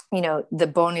 the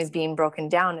bone is being broken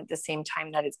down at the same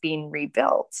time that it's being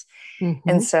rebuilt.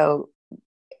 And so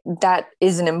that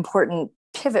is an important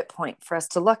pivot point for us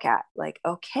to look at, like,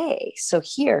 okay, so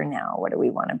here now, what do we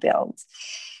want to build?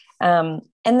 And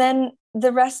then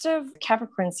the rest of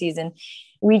Capricorn season,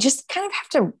 we just kind of have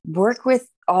to work with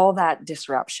all that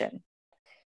disruption.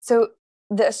 So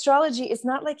the astrology, it's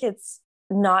not like it's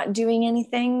not doing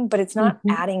anything, but it's not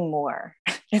adding more.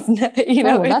 It's not,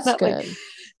 that's not good. Like,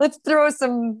 let's throw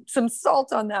some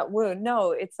salt on that wound.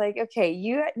 No, it's like, okay,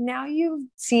 you've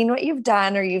seen what you've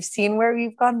done, or you've seen where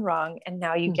you've gone wrong, and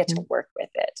now you get to work with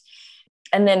it.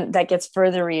 And then that gets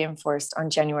further reinforced on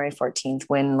January 14th,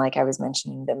 when, like I was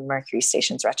mentioning, the Mercury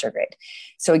stations retrograde.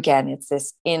 So again, it's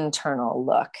this internal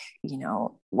look,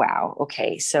 wow,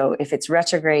 okay, so if it's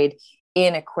retrograde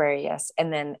in Aquarius,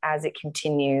 and then as it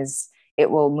continues,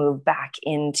 it will move back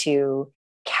into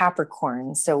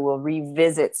Capricorn. So we'll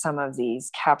revisit some of these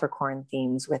Capricorn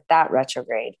themes with that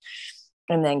retrograde,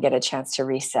 and then get a chance to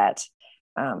reset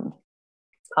on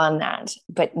that.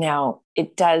 But now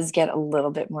it does get a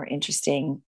little bit more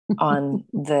interesting on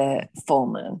the full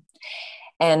moon.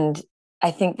 And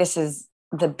I think this is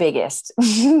the biggest,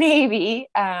 maybe,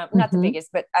 not the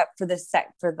biggest, but after the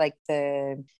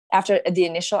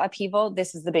initial upheaval,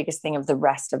 this is the biggest thing of the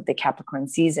rest of the Capricorn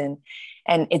season.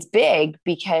 And it's big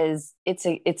because it's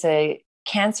a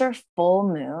Cancer full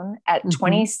moon at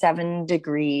 27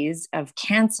 degrees of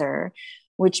Cancer,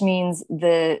 which means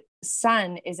the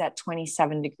sun is at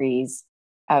 27 degrees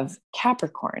of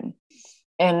Capricorn.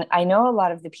 And I know a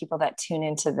lot of the people that tune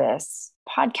into this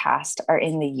podcast are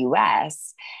in the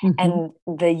US, and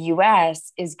the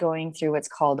US is going through what's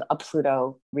called a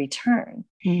Pluto return.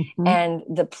 And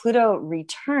the Pluto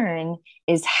return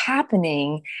is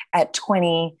happening at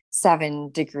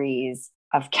 27 degrees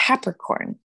of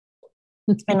Capricorn.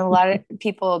 And a lot of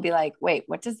people will be like, wait,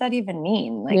 what does that even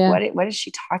mean? Like, what is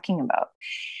she talking about?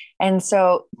 And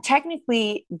so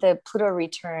technically the Pluto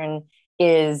return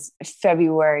is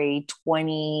February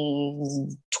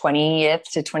 20th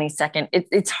to 22nd.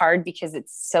 It's hard because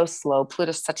it's so slow.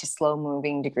 Pluto's such a slow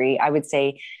moving degree. I would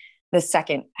say the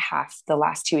second half, the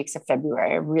last 2 weeks of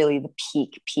February are really the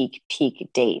peak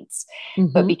dates.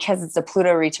 But because it's a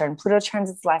Pluto return, Pluto turns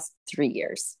its last 3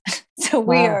 years. So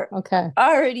we are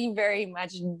already very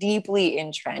much deeply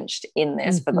entrenched in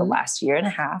this for the last year and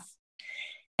a half.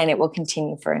 And it will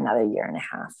continue for another year and a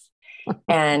half.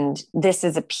 And this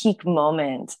is a peak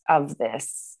moment of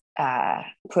this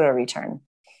Pluto return.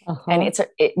 And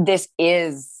this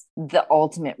is the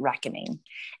ultimate reckoning.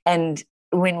 And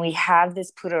when we have this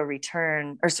Pluto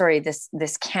return,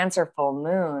 this Cancer full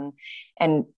moon,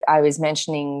 and I was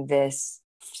mentioning this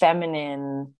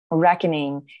feminine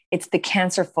reckoning, it's the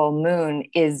Cancer full moon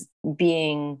is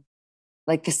being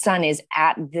like the sun is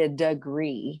at the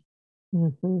degree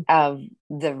of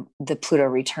the Pluto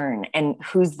return. And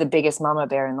who's the biggest mama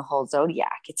bear in the whole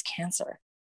zodiac? It's Cancer.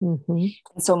 And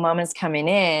so mama's coming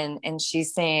in and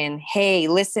she's saying, hey,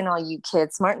 listen, all you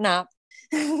kids, smarten up.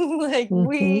 Like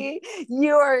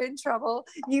you are in trouble.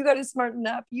 You got to smarten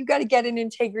up. You got to get in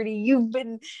integrity. You've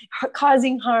been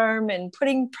causing harm and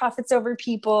putting profits over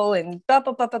people and blah,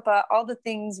 blah, blah, blah, blah, all the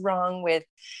things wrong with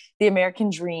the American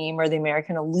dream or the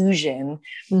American illusion.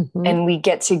 And we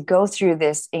get to go through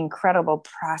this incredible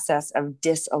process of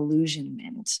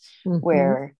disillusionment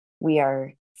where we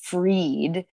are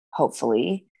freed,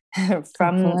 hopefully,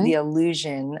 from the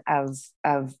illusion of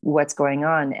what's going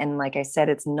on. And like I said,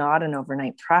 it's not an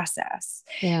overnight process,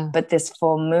 but this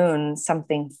full moon,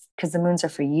 because the moons are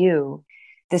for you,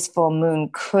 this full moon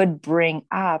could bring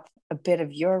up a bit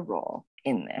of your role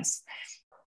in this,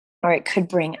 or it could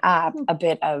bring up a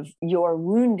bit of your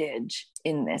woundage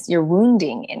in this, your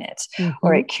wounding in it,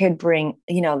 or it could bring,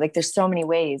 like there's so many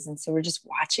ways. And so we're just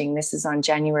watching. This is on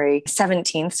January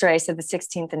 17th. Sorry, I said the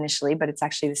 16th initially, but it's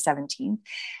actually the 17th.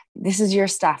 This is your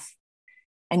stuff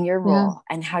and your role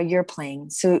and how you're playing.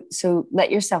 So let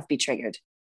yourself be triggered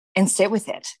and sit with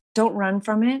it. Don't run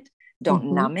from it.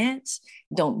 Don't numb it.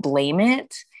 Don't blame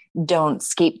it. Don't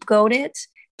scapegoat it.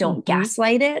 Don't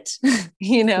gaslight it.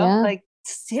 Like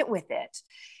sit with it.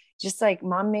 Just like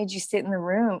mom made you sit in your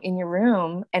room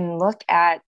and look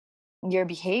at your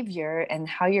behavior and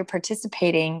how you're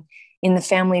participating in the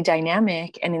family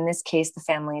dynamic. And in this case, the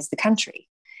family is the country.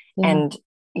 And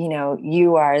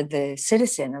you are the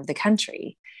citizen of the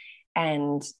country,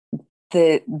 and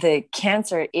the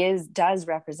Cancer does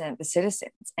represent the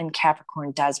citizens, and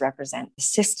Capricorn does represent the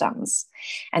systems,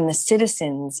 and the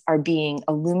citizens are being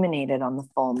illuminated on the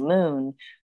full moon,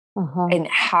 and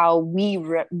how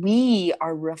we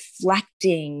are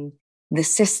reflecting the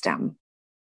system.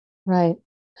 Right.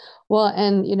 Well,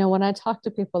 and when I talk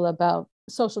to people about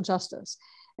social justice,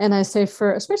 and I say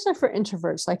especially for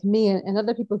introverts like me and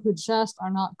other people who just are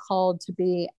not called to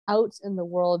be out in the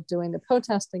world doing the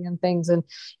protesting and things, and,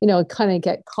 kind of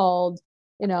get called,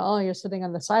 oh, you're sitting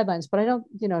on the sidelines. But I don't,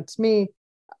 to me,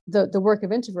 the work of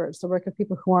introverts, the work of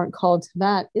people who aren't called to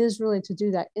that, is really to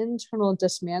do that internal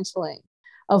dismantling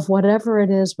of whatever it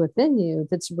is within you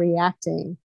that's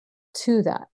reacting to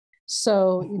that.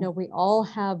 So, we all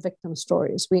have victim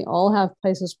stories. We all have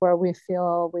places where we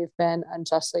feel we've been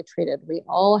unjustly treated. We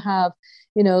all have,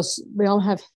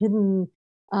 hidden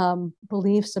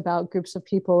beliefs about groups of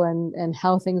people and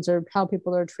how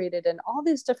people are treated, and all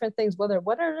these different things.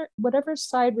 Whatever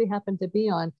side we happen to be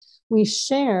on, we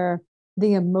share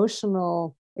the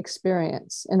emotional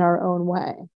experience in our own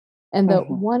way. And that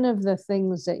one of the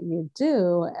things that you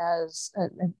do as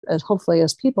hopefully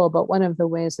as people, but one of the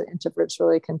ways that introverts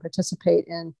really can participate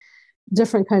in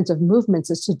different kinds of movements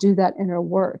is to do that inner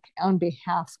work on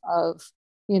behalf of,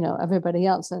 everybody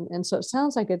else. And so it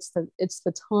sounds like it's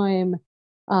the time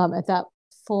at that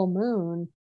full moon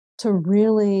to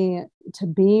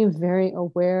be very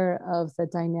aware of the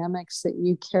dynamics that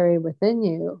you carry within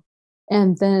you,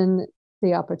 and then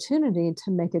the opportunity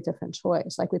to make a different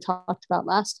choice. Like we talked about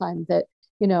last time, that,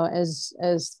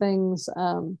 as things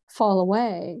fall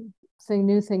away,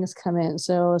 new things come in.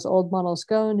 So as old models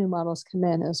go, new models come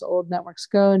in. As old networks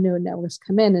go, new networks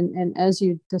come in. And as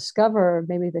you discover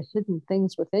maybe the hidden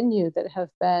things within you that have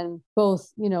been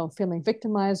both, feeling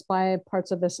victimized by parts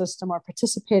of the system or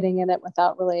participating in it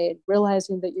without really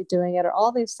realizing that you're doing it, or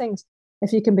all these things,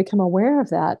 if you can become aware of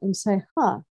that and say,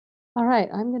 all right,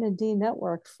 I'm going to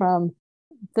de-network from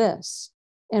this,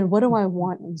 and what do I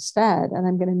want instead, and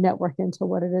I'm going to network into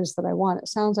what it is that I want. It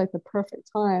sounds like the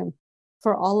perfect time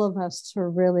for all of us to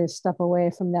really step away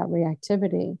from that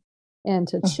reactivity and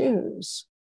to choose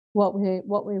what we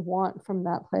want from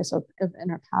that place of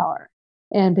inner power,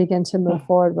 and begin to move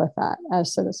forward with that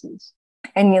as citizens.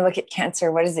 And you look at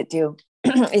Cancer, what does it do?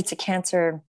 It's a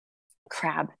Cancer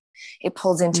crab. It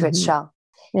pulls into its shell.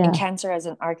 And Cancer as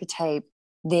an archetype,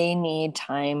 they need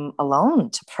time alone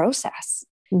to process.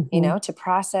 To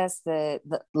process the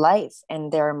life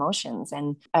and their emotions.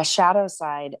 And a shadow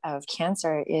side of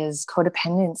Cancer is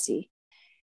codependency.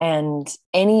 And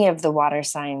any of the water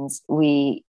signs,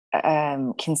 we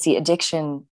can see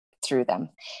addiction through them.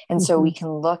 And so we can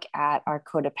look at our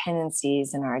codependencies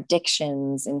and our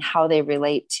addictions and how they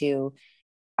relate to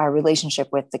our relationship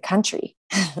with the country,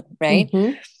 right?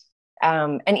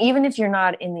 And even if you're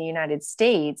not in the United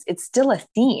States, it's still a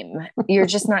theme. Your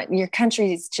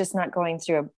country is just not going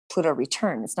through a Pluto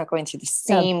return. It's not going through the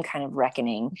same kind of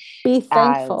reckoning. Be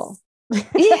thankful.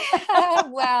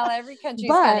 Well, every country's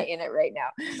kind of in it right now.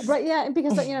 Right. Yeah.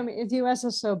 Because, the US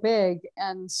is so big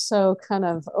and so kind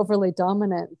of overly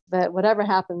dominant that whatever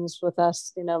happens with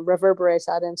us, reverberates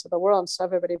out into the world. So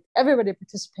everybody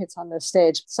participates on this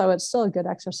stage. So it's still a good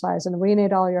exercise, and we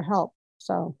need all your help.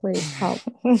 So please help.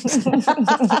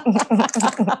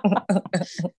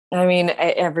 I mean,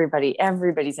 everybody's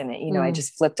in it. I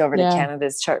just flipped over to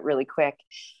Canada's chart really quick,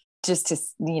 just to,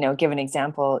 give an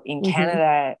example. In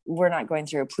Canada, we're not going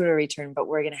through a Pluto return, but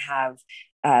we're going to have,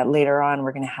 later on,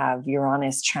 we're going to have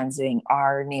Uranus transiting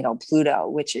our natal Pluto,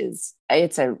 which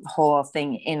it's a whole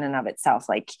thing in and of itself.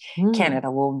 Like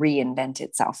Canada will reinvent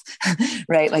itself,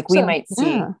 right? Like we might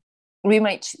see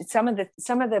some of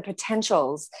the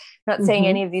potentials, not saying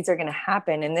any of these are going to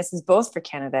happen. And this is both for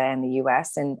Canada and the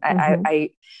US. And I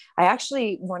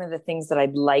actually, one of the things that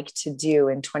I'd like to do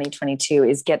in 2022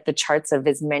 is get the charts of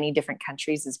as many different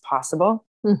countries as possible,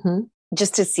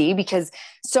 just to see, because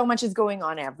so much is going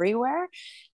on everywhere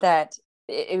that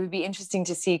it would be interesting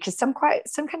to see, because some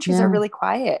countries are really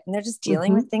quiet and they're just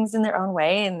dealing with things in their own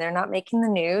way, and they're not making the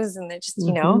news, and they're just,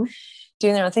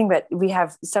 doing their own thing. But we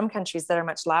have some countries that are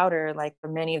much louder, like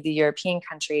many of the European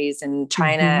countries, and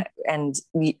China, and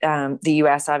the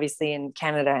US, obviously, and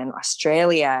Canada and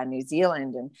Australia and New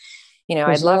Zealand. And,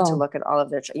 I'd love to look at all of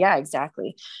their,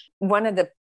 exactly. One of the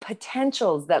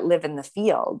potentials that live in the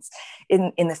fields,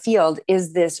 in the field,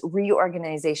 is this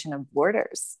reorganization of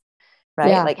borders.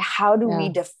 Right? Yeah. Like, how do we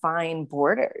define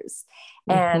borders?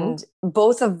 And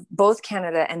both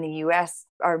Canada and the US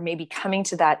are maybe coming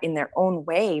to that in their own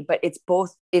way, but it's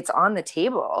on the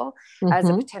table as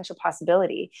a potential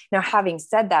possibility. Now, having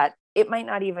said that, it might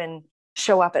not even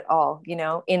show up at all. You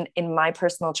know, in my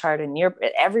personal chart and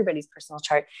everybody's personal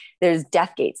chart, there's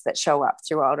death gates that show up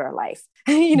throughout our life.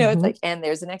 You know, it's like, and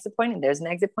there's an exit point, and there's an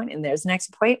exit point, and there's an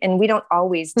exit point, and we don't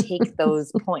always take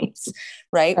those points,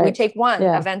 right? We take one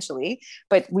eventually,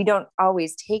 but we don't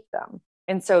always take them.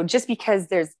 And so just because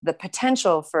there's the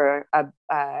potential for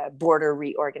a border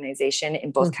reorganization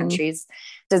in both countries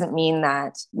doesn't mean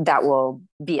that that will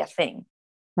be a thing.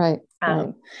 Right.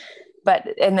 But,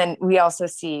 and then we also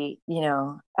see, you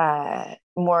know,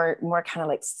 more kind of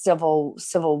like civil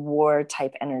war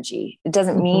type energy. It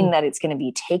doesn't mean that it's going to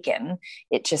be taken.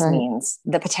 It just means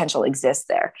the potential exists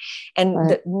there.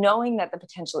 And knowing that the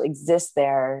potential exists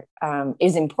there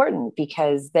is important,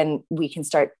 because then we can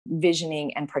start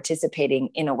visioning and participating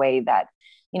in a way that,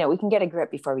 you know, we can get a grip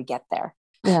before we get there.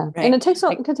 Yeah. Right? And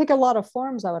it can take a lot of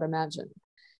forms, I would imagine.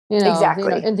 You know, exactly.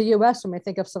 You know, in the US, when we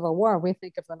think of civil war, we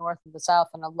think of the North and the South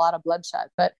and a lot of bloodshed,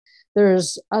 but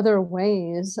there's other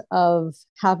ways of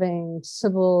having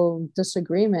civil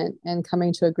disagreement and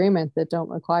coming to agreement that don't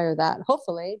require that,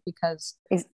 hopefully, because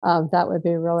that would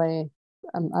be really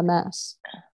a mess.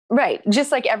 Right.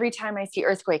 Just like every time I see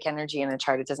earthquake energy in a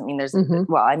chart, it doesn't mean there's,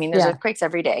 well, I mean, there's earthquakes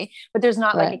every day, but there's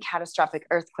not like a catastrophic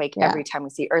earthquake every time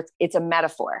we see earth. It's a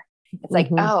metaphor. It's like,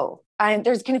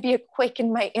 there's going to be a quake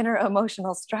in my inner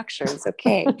emotional structures.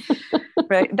 Okay.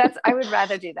 Right. I would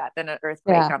rather do that than an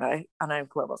earthquake on a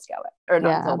global scale, or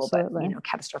not global, absolutely. But, you know,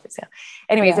 catastrophic scale.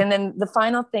 Anyways. And then the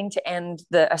final thing to end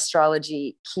the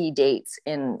astrology key dates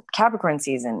in Capricorn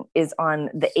season is on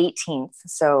the 18th.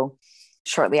 So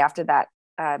shortly after that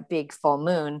big full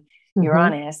moon,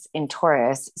 Uranus in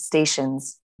Taurus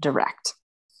stations direct.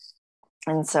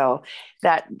 And so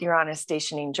that Uranus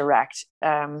stationing direct,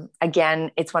 again,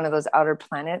 it's one of those outer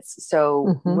planets.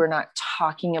 So we're not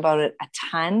talking about it a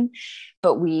ton,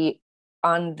 but we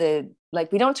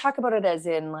don't talk about it as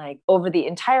in like over the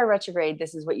entire retrograde,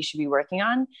 this is what you should be working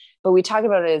on. But we talk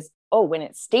about it as, when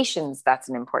it stations, that's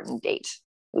an important date.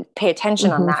 Pay attention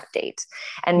on that date.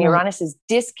 And Uranus is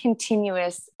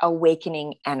discontinuous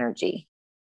awakening energy.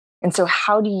 And so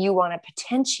how do you want to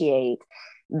potentiate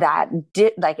that?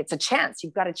 Like, it's a chance.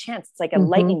 You've got a chance. It's like a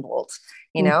lightning bolt,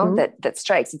 you know, that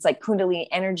strikes. It's like Kundalini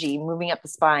energy moving up the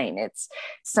spine. It's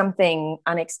something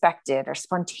unexpected or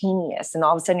spontaneous. And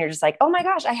all of a sudden you're just like, oh my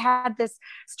gosh, I had this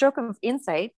stroke of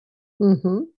insight.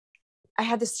 I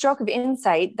had this stroke of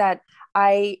insight that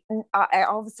I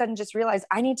all of a sudden just realized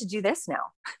I need to do this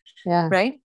now. Yeah.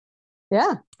 Right.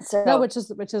 Yeah. So which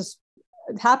is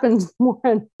it happens more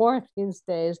and more these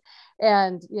days.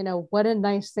 And, you know, what a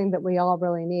nice thing that we all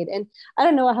really need. And I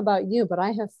don't know how about you, but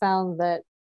I have found that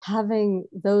having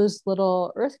those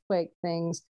little earthquake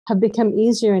things have become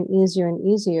easier and easier and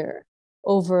easier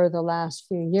over the last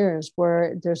few years,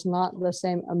 where there's not the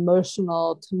same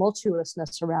emotional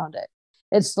tumultuousness around it.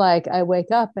 It's like I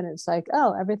wake up and it's like,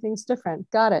 oh, everything's different.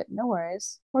 Got it. No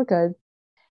worries. We're good.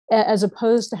 As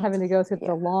opposed to having to go through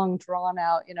the long drawn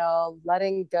out, you know,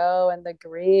 letting go and the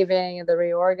grieving and the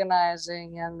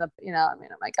reorganizing and the, you know, I mean,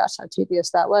 oh my gosh, how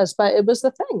tedious that was. But it was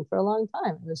the thing for a long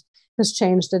time. It was, because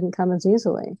change didn't come as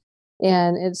easily.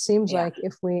 And it seems like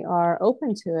if we are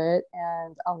open to it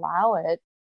and allow it,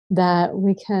 that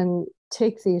we can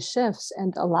take these shifts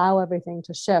and allow everything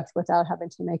to shift without having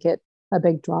to make it a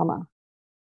big drama.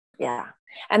 Yeah.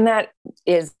 And that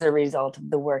is the result of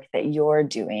the work that you're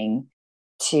doing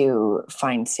to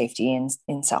find safety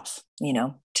in self, you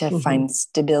know, to find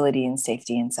stability and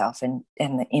safety in self and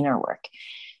the inner work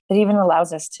that even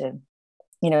allows us to,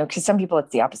 you know, because some people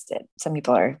it's the opposite. Some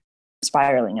people are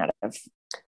spiraling out of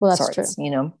sorts, true.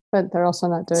 You know, but they're also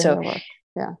not doing their work.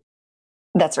 Yeah.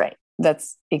 That's right.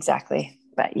 That's exactly.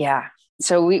 But yeah.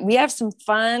 So we have some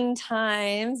fun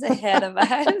times ahead of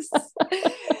us.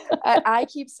 I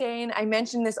keep saying, I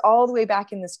mentioned this all the way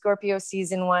back in the Scorpio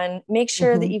season 1, make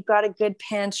sure that you've got a good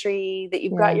pantry, that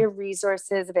you've got your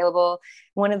resources available.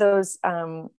 One of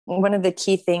the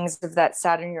key things of that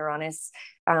Saturn Uranus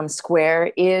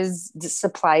square is the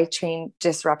supply chain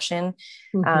disruption.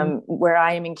 Where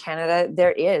I am in Canada,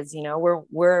 there is, you know,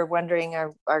 we're wondering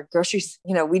our groceries,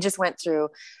 you know, we just went through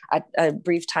a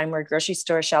brief time where grocery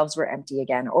store shelves were empty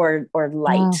again, or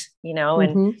light, you know,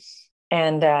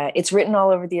 and it's written all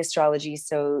over the astrology.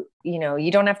 So, you know,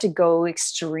 you don't have to go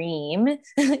extreme.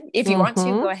 If you want to,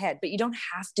 go ahead, but you don't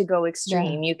have to go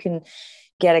extreme. You can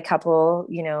get a couple,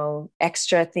 you know,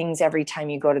 extra things every time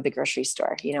you go to the grocery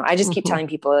store. You know, I just keep telling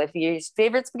people, if your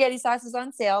favorite spaghetti sauce is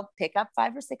on sale, pick up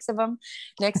 5 or 6 of them.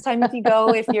 Next time if you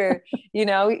go, if your, you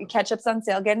know, ketchup's on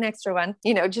sale, get an extra one.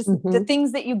 You know, just the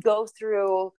things that you go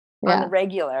through on the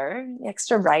regular,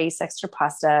 extra rice, extra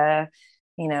pasta,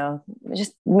 you know,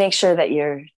 just make sure that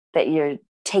you're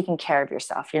taking care of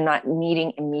yourself. You're not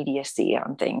needing immediacy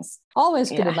on things. Always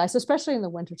good advice, especially in the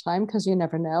wintertime, because you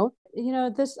never know.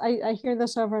 This, I hear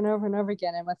this over and over and over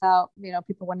again. And without,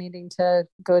 people needing to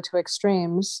go to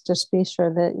extremes, just be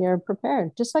sure that you're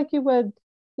prepared, just like you would,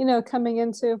 coming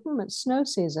into it's snow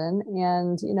season,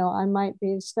 and, I might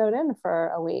be snowed in for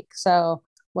a week. So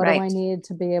what do I need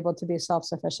to be able to be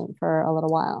self-sufficient for a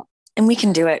little while? And we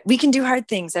can do it. We can do hard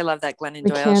things. I love that Glennon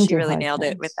Doyle. She really nailed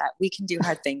it with that. We can do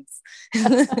hard things.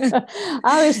 I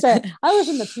always say, I was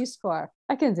in the Peace Corps.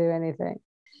 I can do anything.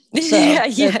 So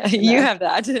you have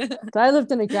that. So I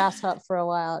lived in a grass hut for a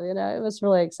while. It was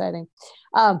really exciting.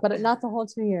 But not the whole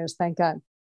 2 years, thank God.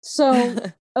 So,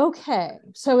 okay.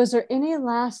 So is there any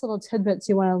last little tidbits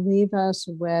you want to leave us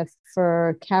with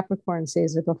for Capricorn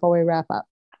season before we wrap up?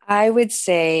 I would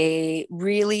say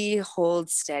really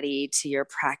hold steady to your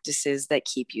practices that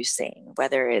keep you sane,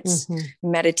 whether it's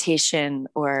meditation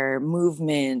or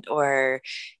movement or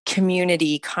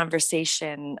community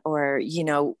conversation, or,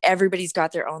 everybody's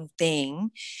got their own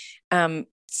thing.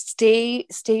 Stay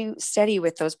steady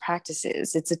with those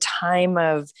practices. It's a time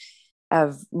of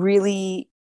really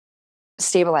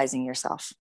stabilizing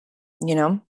yourself,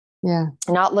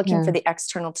 not looking for the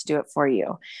external to do it for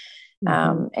you.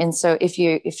 And so if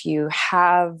you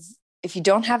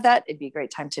don't have that, it'd be a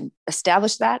great time to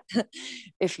establish that.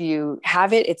 If you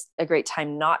have it, it's a great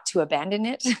time not to abandon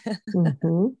it.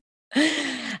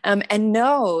 And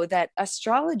know that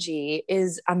astrology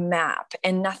is a map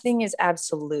and nothing is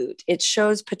absolute. It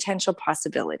shows potential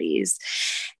possibilities.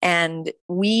 And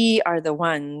we are the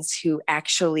ones who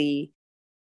actually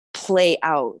play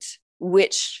out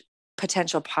which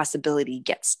potential possibility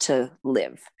gets to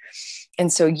live.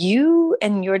 And so you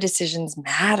and your decisions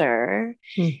matter.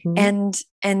 And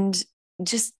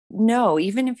just know,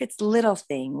 even if it's little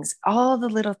things, all the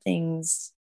little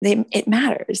things, it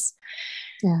matters.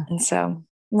 Yeah. And so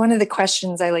one of the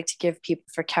questions I like to give people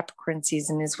for Capricorn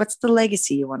season is, what's the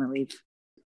legacy you want to leave?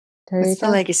 What's the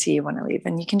legacy you want to leave?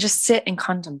 And you can just sit and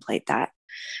contemplate that,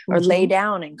 or lay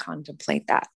down and contemplate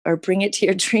that, or bring it to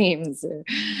your dreams, or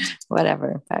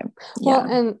whatever. But,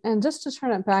 well, and just to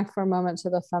turn it back for a moment to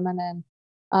the feminine,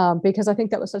 because I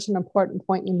think that was such an important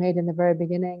point you made in the very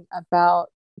beginning about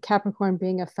Capricorn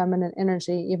being a feminine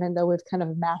energy, even though we've kind of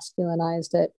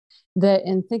masculinized it, that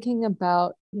in thinking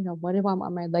about, what do I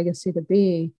want my legacy to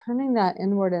be, turning that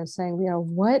inward and saying,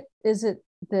 what is it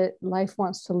that life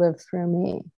wants to live through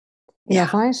me?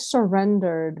 If I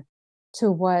surrendered to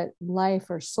what life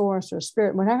or source or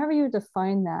spirit, whatever you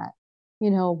define that,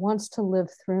 wants to live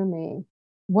through me,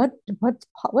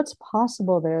 what's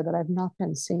possible there that I've not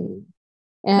been seeing?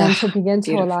 And to begin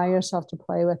to allow yourself to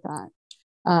play with that.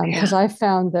 Because I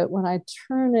found that when I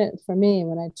turn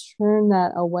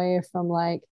that away from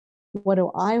like, what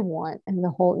do I want in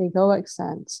the whole egoic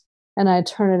sense, and I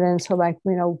turn it into like,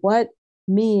 what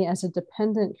me as a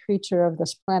dependent creature of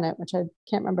this planet, which I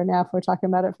can't remember now if we're talking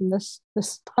about it from this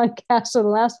podcast or the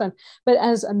last one, but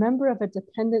as a member of a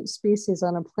dependent species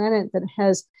on a planet that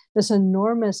has this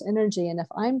enormous energy. And if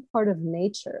I'm part of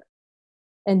nature,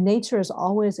 and nature is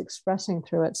always expressing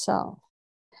through itself,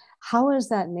 how is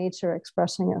that nature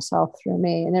expressing itself through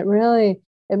me? And it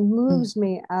moves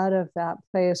me out of that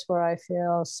place where I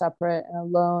feel separate and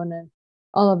alone and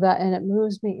all of that. And it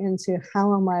moves me into,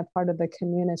 how am I part of the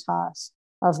communitas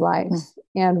of life?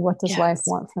 And what does life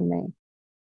want from me?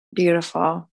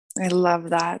 Beautiful. I love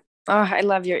that. Oh, I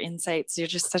love your insights. You're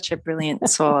just such a brilliant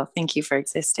soul. Thank you for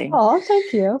existing. Oh,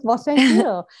 thank you. Well, thank you.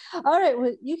 All right.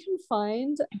 Well, you can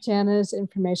find Jana's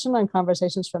information on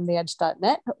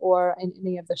conversationsfromtheedge.net or in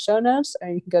any of the show notes, or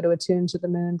you can go to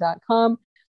attunetothemoon.com.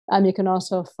 You can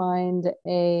also find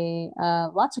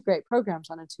lots of great programs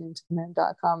on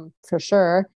attunetothemoon.com for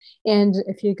sure. And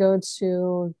if you go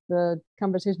to the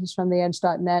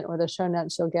conversationsfromtheedge.net or the show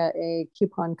notes, you'll get a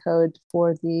coupon code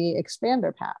for the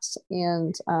Expander Pass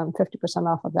and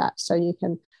 50% off of that. So you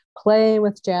can play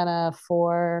with Jana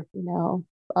for,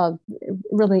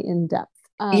 really in-depth.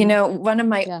 One of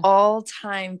my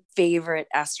all-time favorite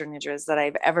astronidras that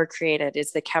I've ever created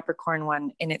is the Capricorn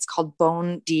one, and it's called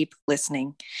Bone Deep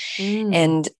Listening.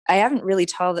 And I haven't really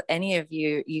told any of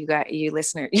you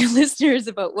listeners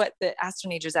about what the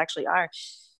astronidras actually are.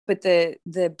 But the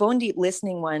Bone Deep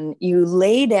Listening one, you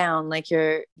lay down like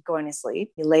you're going to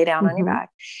sleep. You lay down on your back,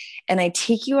 and I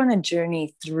take you on a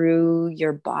journey through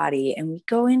your body, and we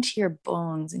go into your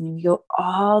bones, and you go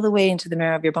all the way into the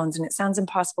marrow of your bones. And it sounds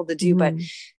impossible to do, but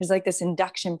there's like this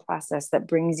induction process that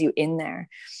brings you in there.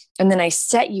 And then I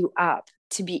set you up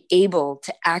to be able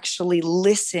to actually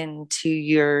listen to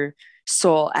your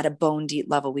soul at a bone deep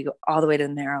level. We go all the way to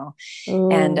the marrow.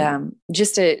 Ooh. And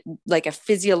just like a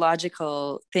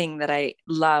physiological thing that I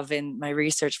love in my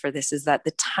research for this is that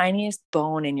the tiniest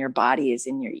bone in your body is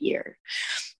in your ear.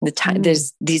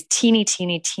 There's these teeny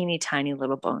tiny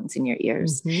little bones in your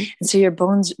ears. Mm-hmm. And so your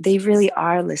bones, they really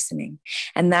are listening.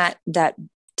 And that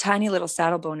tiny little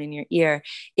saddle bone in your ear,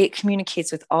 it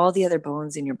communicates with all the other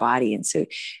bones in your body. And so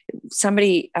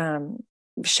somebody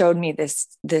showed me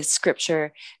this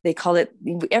scripture. They call it,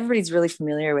 everybody's really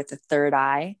familiar with the third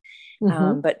eye,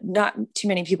 but not too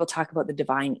many people talk about the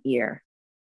divine ear.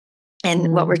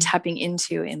 And what we're tapping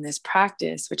into in this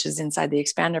practice, which is inside the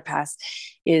Expander Pass,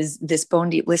 is this bone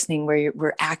deep listening where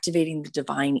we're activating the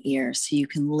divine ear so you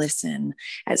can listen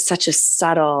at such a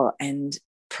subtle and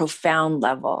profound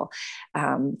level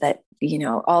that, you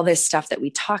know, all this stuff that we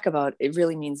talk about, it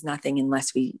really means nothing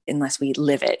unless we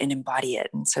live it and embody it.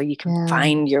 And so you can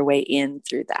find your way in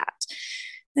through that.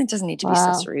 And it doesn't need to be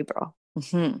so cerebral.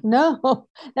 Mm-hmm. No,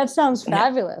 that sounds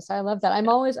fabulous. I love that. I'm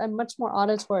much more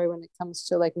auditory when it comes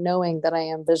to like knowing that I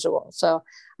am visual. So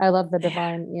I love the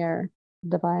divine ear,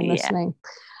 divine listening.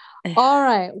 All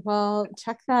right. Well,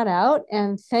 check that out.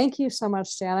 And thank you so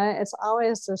much, Jana. It's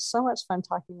always just so much fun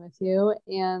talking with you.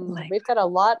 And we've got a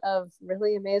lot of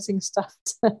really amazing stuff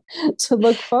to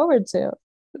look forward to.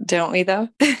 Don't we though?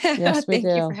 Yes, we do.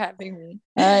 Thank you for having me.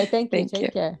 All right. Thank you.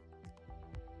 Take care.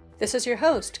 This is your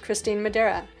host, Christine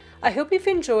Madera. I hope you've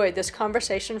enjoyed this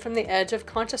conversation from the edge of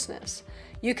consciousness.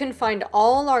 You can find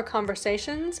all our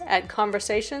conversations at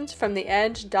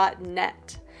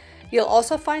conversationsfromtheedge.net. You'll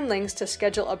also find links to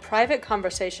schedule a private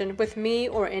conversation with me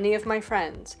or any of my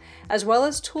friends, as well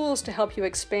as tools to help you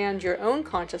expand your own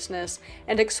consciousness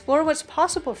and explore what's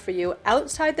possible for you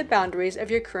outside the boundaries of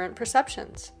your current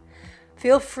perceptions.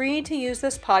 Feel free to use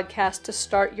this podcast to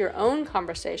start your own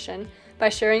conversation by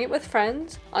sharing it with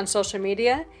friends, on social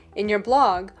media, in your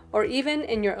blog, or even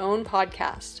in your own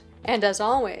podcast. And as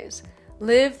always,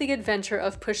 live the adventure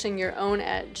of pushing your own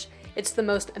edge. It's the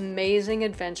most amazing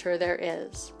adventure there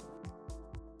is.